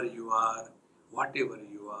 whenever you are, whatever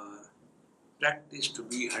you are, practice to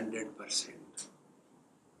be 100%.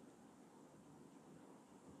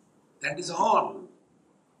 That is all.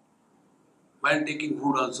 While taking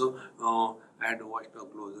food also, I had to wash my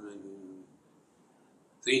clothes.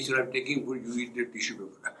 So instead of taking food, you eat the tissue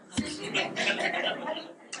paper.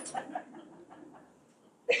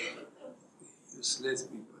 Useless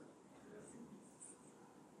people.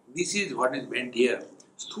 This is what is meant here.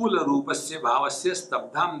 Sthula rupasya bhavasya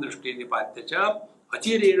stabdham drishti nipatya cha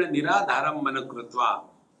achirena niradharam manakrutva.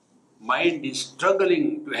 Mind is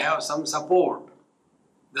struggling to have some support.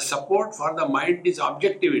 The support for the mind is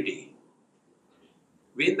objectivity.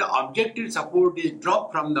 When the objective support is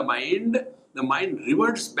dropped from the mind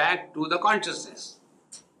reverts back to the consciousness.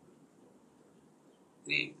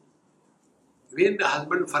 See, when the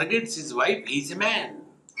husband forgets his wife, he is a man.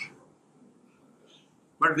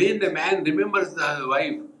 But when the man remembers the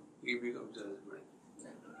wife, he becomes a husband.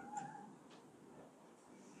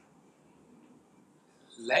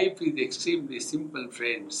 Life is extremely simple,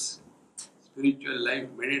 friends. Spiritual life,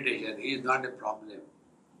 meditation is not a problem.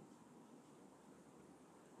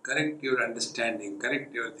 Correct your understanding,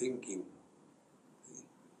 correct your thinking.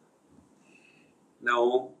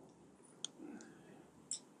 Now,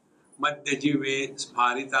 मध्य जीवे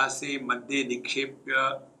स्फारिता से मध्य निक्षेप्य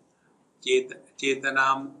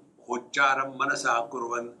चेतनाम होच्चारम मनसा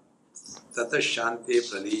कुर्वन् ततः शांते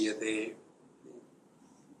प्रलीयते.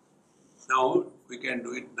 Now we can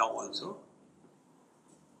do it now also.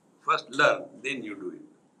 First learn, then you do it.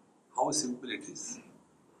 How simple it is.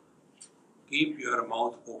 Keep your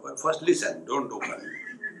mouth open. First listen, don't open.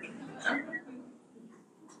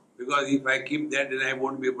 Because if I keep that, then I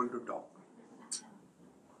won't be able to talk.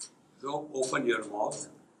 So open your mouth,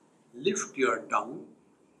 lift your tongue,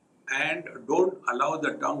 and don't allow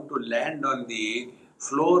the tongue to land on the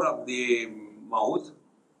floor of the mouth.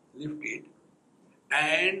 Lift it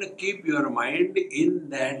and keep your mind in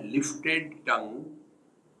that lifted tongue.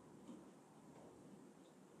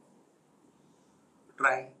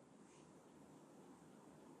 Try.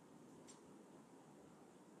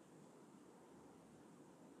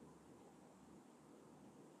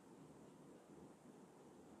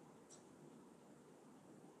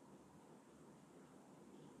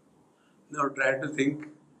 Now try to think.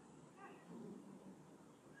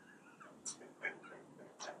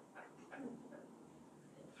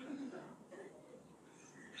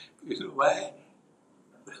 You know why?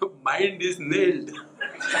 Mind is nailed.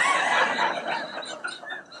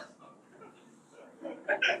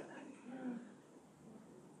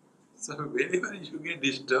 So whenever you get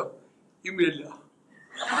disturbed, immediately.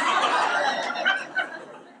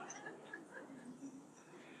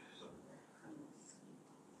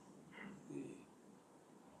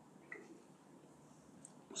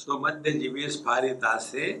 So madhya jive spharita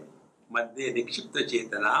se madhya nikshipta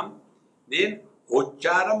chetanam, then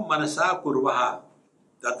hocharam manasa kurvaha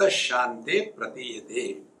tata shante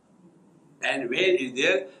pratiyate. And when is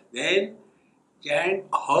there, then chant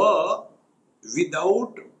ha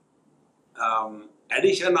without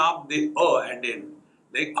addition of the at the end.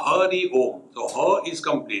 Like hari om. So ha is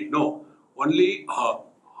complete. No, only ha.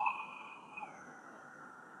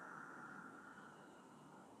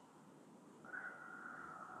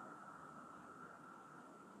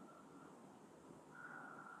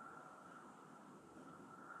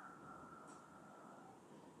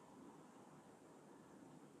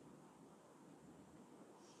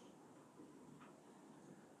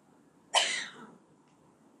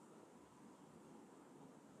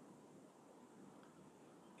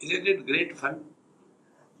 Isn't it great fun?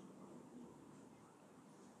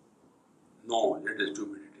 No, let us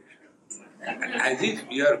do meditation. As if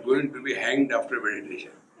you are going to be hanged after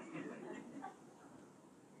meditation.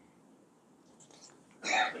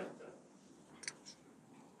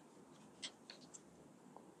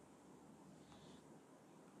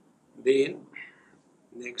 Then,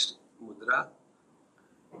 next mudra,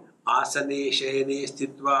 आसने शयने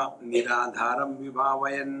स्थित्वा निराधारं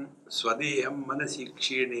विभावयन् स्वदेहं मनसि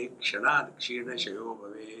क्षीणे क्षणात् क्षीणशयो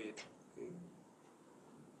भवेत्.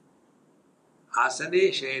 Asane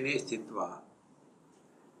shayane sthitva.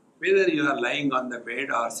 Whether you are lying on the bed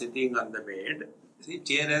or sitting on the bed, see,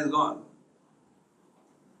 chair has gone.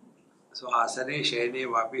 So asane shayane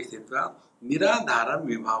vapi sthitva niradharam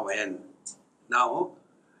vibhavayan. Now,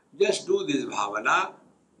 just do this bhavana.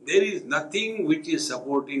 There is nothing which is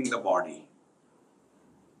supporting the body.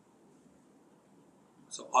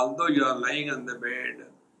 So although you are lying on the bed,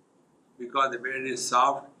 because the bed is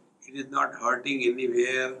soft, it is not hurting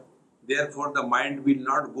anywhere. Therefore, the mind will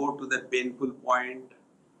not go to the painful point,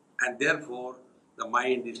 and therefore, the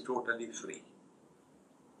mind is totally free.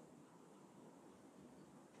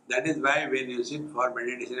 That is why when you sit for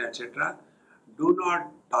meditation, etc., do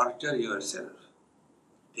not torture yourself,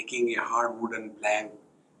 taking a hard wooden plank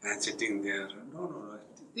and sitting there. No.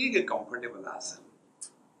 Take a comfortable asana.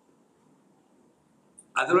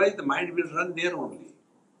 Otherwise, the mind will run there only.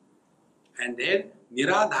 And then,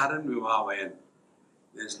 niradharan vibhavayan.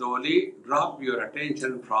 Then slowly drop your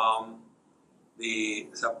attention from the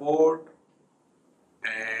support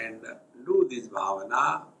and do this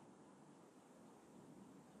bhavana,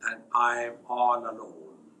 and I am all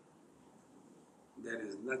alone. There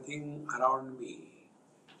is nothing around me.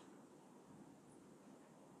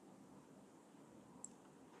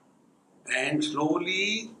 And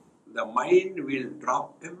slowly the mind will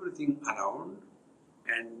drop everything around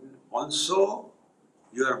and also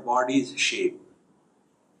your body's shape.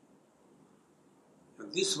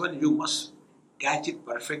 This one you must catch it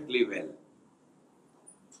perfectly well.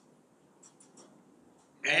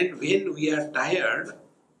 And when we are tired,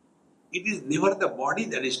 it is never the body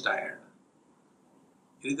that is tired.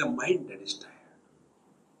 It is the mind that is tired.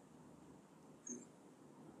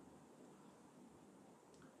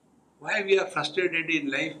 Why we are frustrated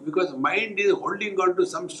in life? Because mind is holding on to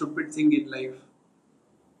some stupid thing in life.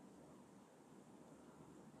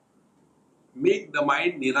 Make the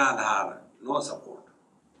mind niradhara, no support.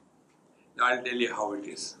 Now I'll tell you how it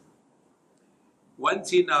is.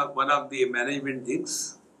 Once in one of the management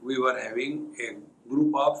things, we were having a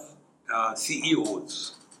group of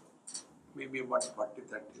CEOs, maybe about 40,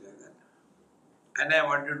 30 like that. And I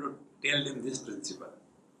wanted to tell them this principle,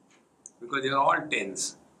 because they are all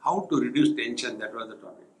tense. How to reduce tension, that was the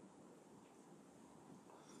topic.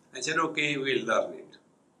 I said, okay, we'll learn it.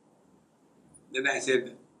 Then I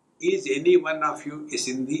said, is any one of you a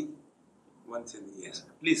Sindhi? One Sindhi, yes.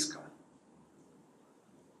 Please come.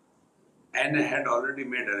 And I had already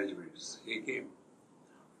made arrangements. He came.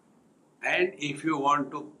 And if you want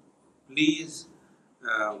to, please,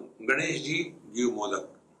 Ganesh ji, give modak.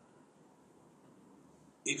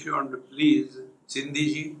 If you want to, please, Sindhi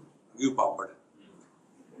ji, give papad.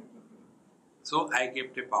 So I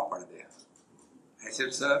kept a papad there. I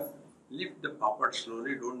said, sir, lift the papad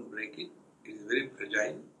slowly, don't break it. It is very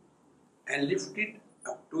fragile. And lift it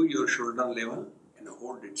up to your shoulder level and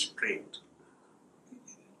hold it straight.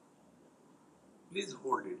 Please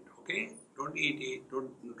hold it, okay? Don't eat it,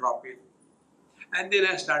 don't drop it. And then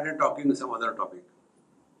I started talking some other topic.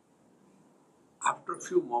 After a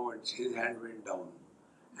few moments, his hand went down.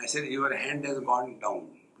 I said, your hand has gone down.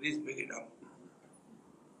 Please pick it up.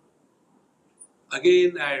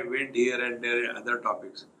 Again, I went here and there, other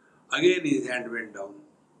topics. Again, his hand went down.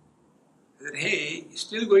 I said, hey,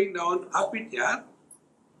 still going down, up it, yeah.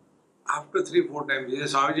 After 3-4 times, he said,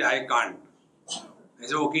 Swamiji, I can't. I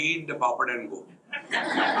said, okay, eat the papad and go.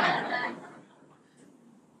 I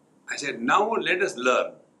said, now let us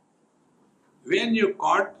learn. When you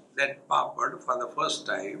caught that papad for the first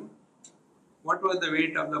time, what was the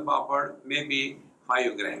weight of the papad? Maybe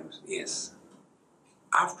 5 grams, yes.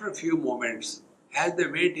 After a few moments, has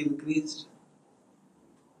the weight increased?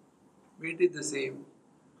 Weight is the same.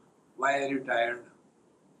 Why are you tired?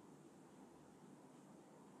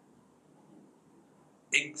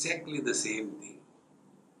 Exactly the same thing.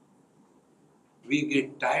 We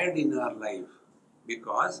get tired in our life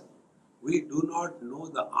because we do not know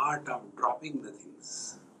the art of dropping the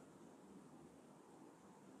things.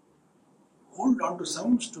 Hold on to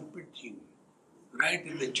some stupid thing. Right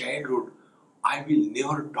in the childhood, I will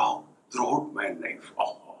never talk throughout my life.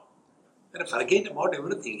 Oh, forget about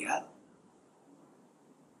everything, yeah.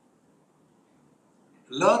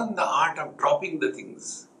 Learn the art of dropping the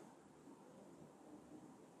things.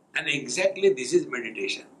 And exactly this is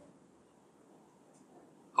meditation.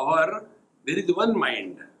 There is one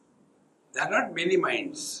mind. There are not many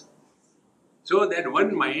minds. So that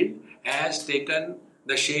one mind has taken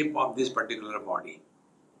the shape of this particular body.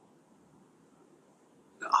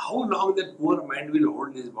 how long that poor mind will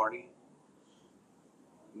hold this body?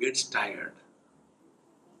 Gets tired.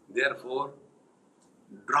 Therefore,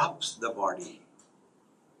 drops the body.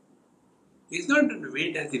 It's not that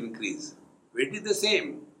weight has increased. Weight is the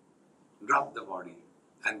same. Drop the body.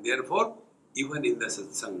 And therefore, even in the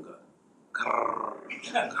satsanga,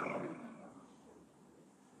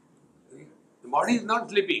 the body is not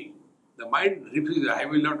sleeping. The mind refuses, I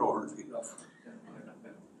will not hold enough.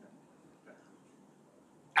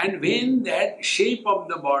 And when that shape of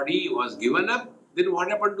the body was given up, then what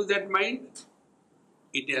happened to that mind?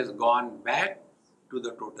 It has gone back to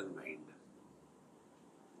the total mind.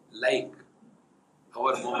 Like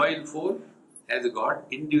our mobile phone has got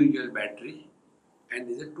individual battery and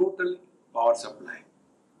is a total power supply.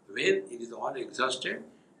 When it is all exhausted,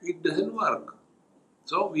 it doesn't work.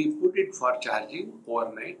 So we put it for charging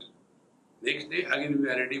overnight. Next day again we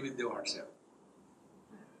are ready with the WhatsApp.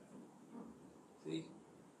 See?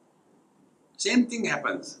 Same thing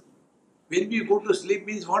happens. When we go to sleep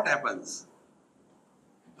means what happens?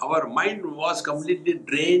 Our mind was completely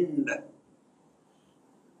drained.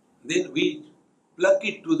 Then we plug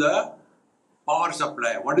it to the power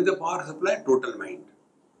supply. What is the power supply? Total mind.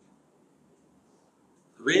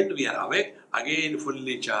 When we are awake, again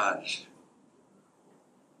fully charged.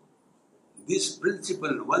 This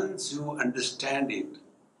principle, once you understand it,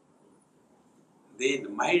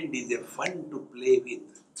 then mind is a fun to play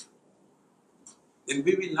with. Then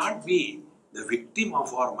we will not be the victim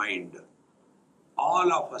of our mind.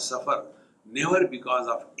 All of us suffer never because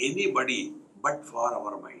of anybody but for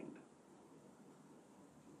our mind.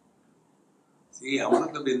 See,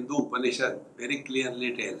 Amrita Bindu Upanishad very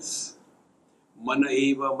clearly tells, Mana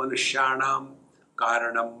eva manushyanam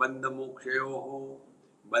karanam bandha mokshayoho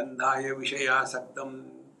bandhaya vishaya saktam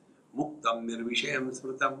muktam nirvishayam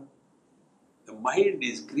smritam. The mind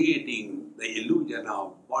is creating the illusion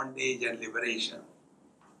of bondage and liberation.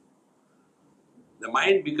 The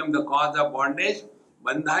mind becomes the cause of bondage,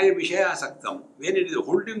 bandhaya vishaya saktam, when it is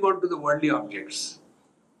holding on to the worldly objects.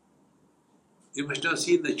 You must have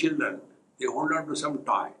seen the children, they hold on to some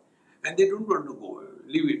toy and they don't want to go,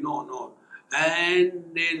 leave it, no.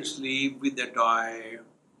 And then sleep with the toy.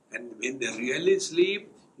 And when they really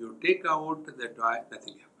sleep, you take out the toy,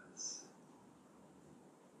 nothing happens.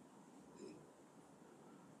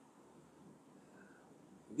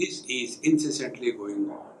 This is incessantly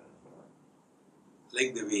going on,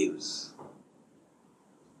 like the waves.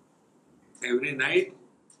 Every night,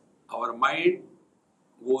 our mind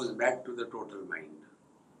goes back to the total mind.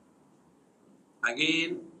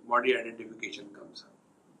 Again, body identification comes up.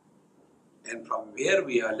 And from where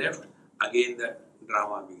we are left, again the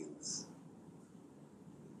drama begins.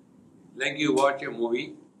 Like you watch a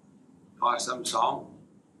movie or some song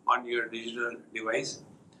on your digital device,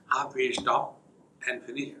 halfway stop and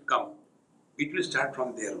finish, come. It will start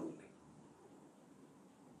from there only.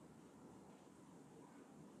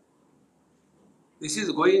 This is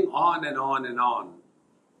going on and on and on.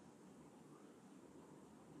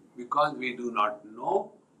 Because we do not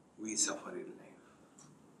know, we suffer in life.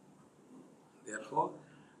 Therefore,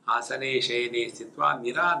 asane shayane sthitva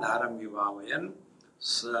niradharam vivavayan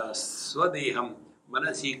swadeham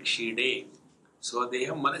manasik shide.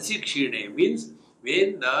 Swadeham manasik shide means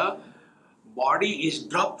when the body is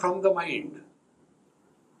dropped from the mind.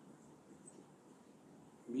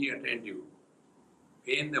 Be attentive.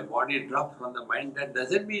 When the body drops from the mind, that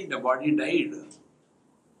doesn't mean the body died.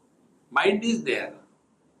 Mind is there.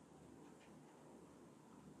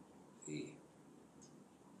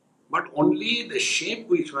 But only the shape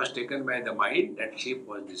which was taken by the mind, that shape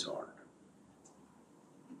was dissolved.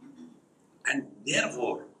 And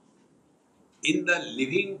therefore, in the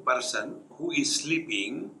living person who is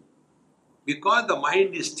sleeping, because the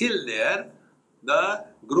mind is still there, the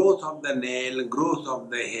growth of the nail, growth of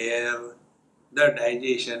the hair, the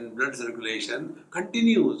digestion, blood circulation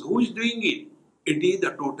continues. Who is doing it? It is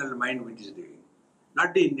the total mind which is doing,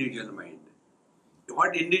 not the individual mind.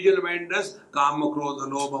 What individual mind does? Kama, Krodha,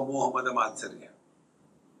 Lobha, Moha, Mada, Matsarya.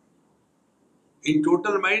 In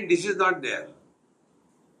total mind, this is not there.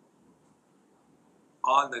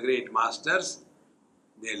 All the great masters,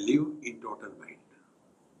 they live in total mind.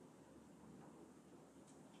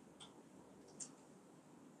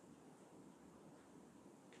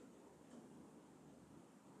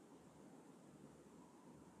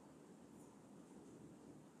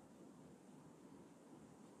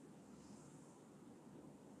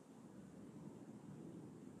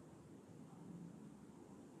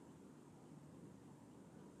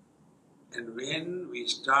 And when we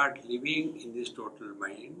start living in this total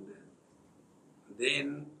mind,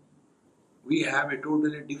 then we have a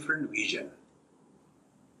totally different vision.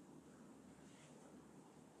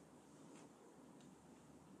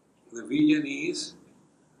 The vision is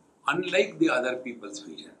unlike the other people's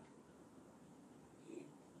vision.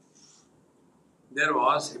 There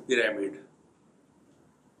was a pyramid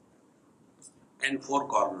and four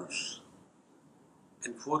corners,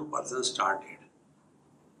 and four persons started.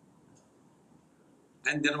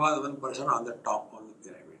 And there was one person on the top of the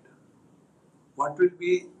pyramid. What will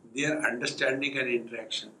be their understanding and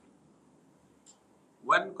interaction?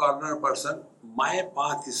 One corner person, my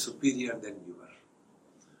path is superior than yours.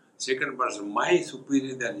 Second person, my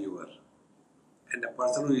superior than yours. And the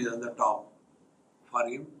person who is on the top, for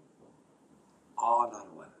him, all are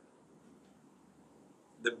one.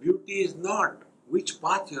 The beauty is not which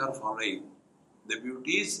path you are following. The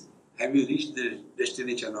beauty is, have you reached the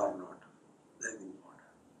destination or not? That is important.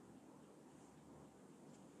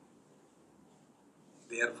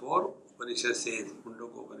 Therefore, Upanishad says,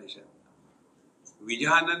 Mundaka Upanishad,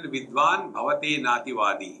 Vijnana vidvan bhavate nati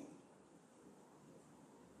vadi.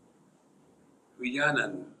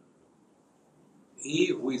 Vijnana, he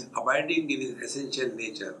who is abiding in his essential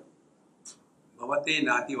nature, bhavate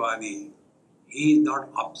nati vadi, he is not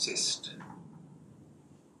obsessed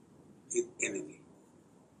with anything.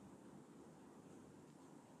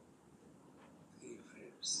 See,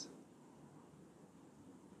 friends,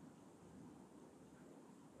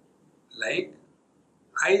 like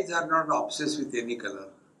eyes are not obsessed with any color,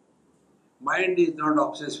 mind is not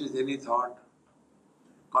obsessed with any thought,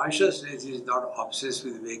 consciousness is not obsessed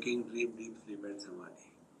with waking, dream, deep sleep and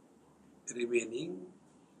samadhi. Remaining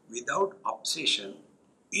without obsession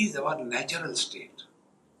is our natural state.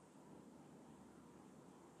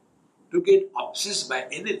 To get obsessed by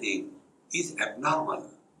anything is abnormal.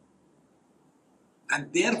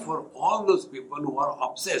 And therefore all those people who are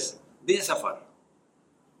obsessed, they suffer.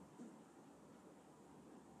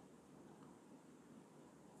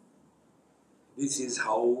 This is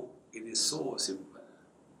how it is so simple.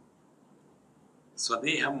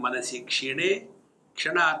 Swadeham manasi kshine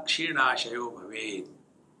kshanat kshinashayo bhavet.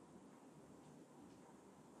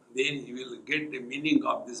 Then you will get the meaning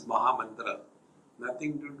of this Maha Mantra.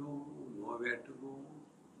 Nothing to do, nowhere to go.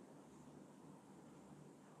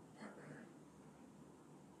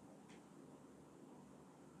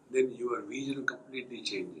 Then your vision completely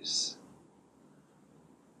changes.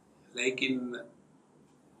 Like in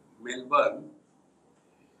Melbourne,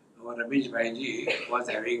 our Ramesh Bhaiji was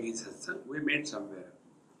having his satsang. We met somewhere.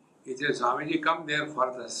 He said, Swamiji, come there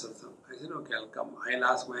for the satsang. I said, okay, I'll come. I'll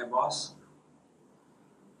ask my boss.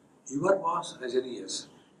 Your boss? I said, yes.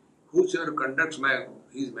 Whosoever conducts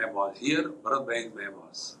he is my boss. Here, Bharat Bhai is my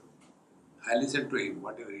boss. I listen to him,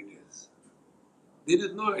 whatever it is. There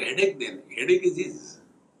is no headache then. Headache is his.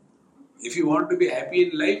 If you want to be happy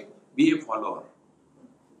in life, be a follower.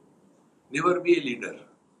 Never be a leader.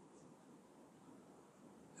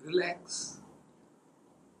 Relax.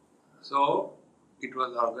 So, it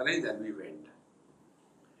was organized and we went.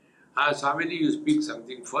 Swamiji, you speak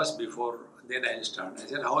something first before, then I start. I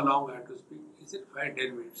said, how long I have to speak? He said,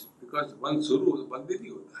 5-10 minutes. Because one suru, band nahi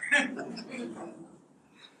hota.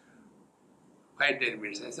 5-10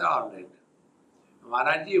 minutes. I said, all right.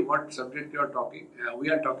 Maharajji, what subject you are talking? We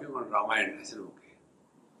are talking on Ramayana. I said, okay.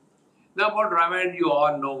 Now about Ramayana, you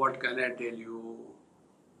all know, what can I tell you?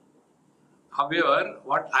 However,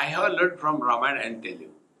 what I have learned from Ramayana, I will tell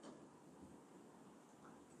you.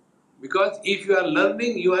 Because if you are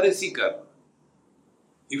learning, you are a seeker.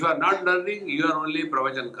 If you are not learning, you are only a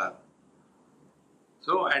pravajankar.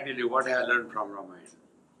 So I tell you what I have learned from Ramayana.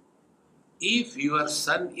 If your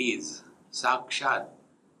son is Sakshat,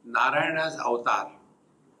 Narayana's avatar,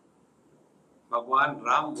 Bhagwan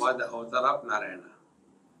Ram was the avatar of Narayana.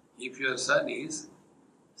 If your son is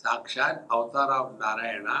Sakshat, avatar of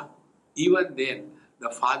Narayana, even then the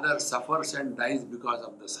father suffers and dies because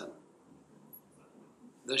of the son.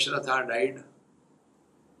 Dashratha died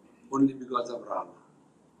only because of Rama.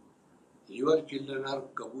 Your children are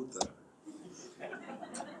kabutar.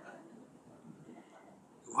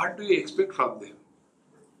 What do you expect from them?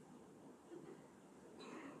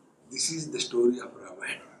 This is the story of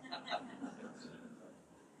Ramayana.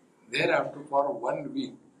 Thereafter, for 1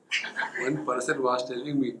 week, one person was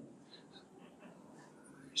telling me,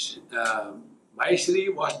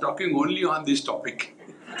 Maishri was talking only on this topic.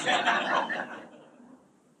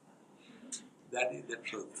 That is the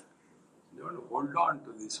truth. Don't hold on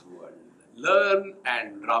to this world. Learn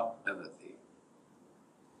and drop everything.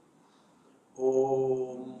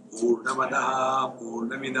 Om Purnamadaha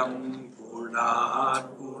Purnamidam Purnat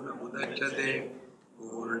Purnamudachyate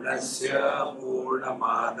Purnasya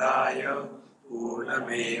Purnamadaya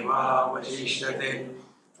Purnameva Vashishyate.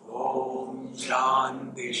 Om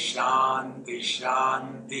Shanti Shanti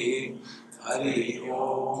Shanti. Hari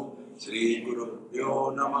Om Shri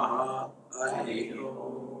Gurubhyo Namaha. Hari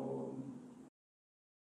Om.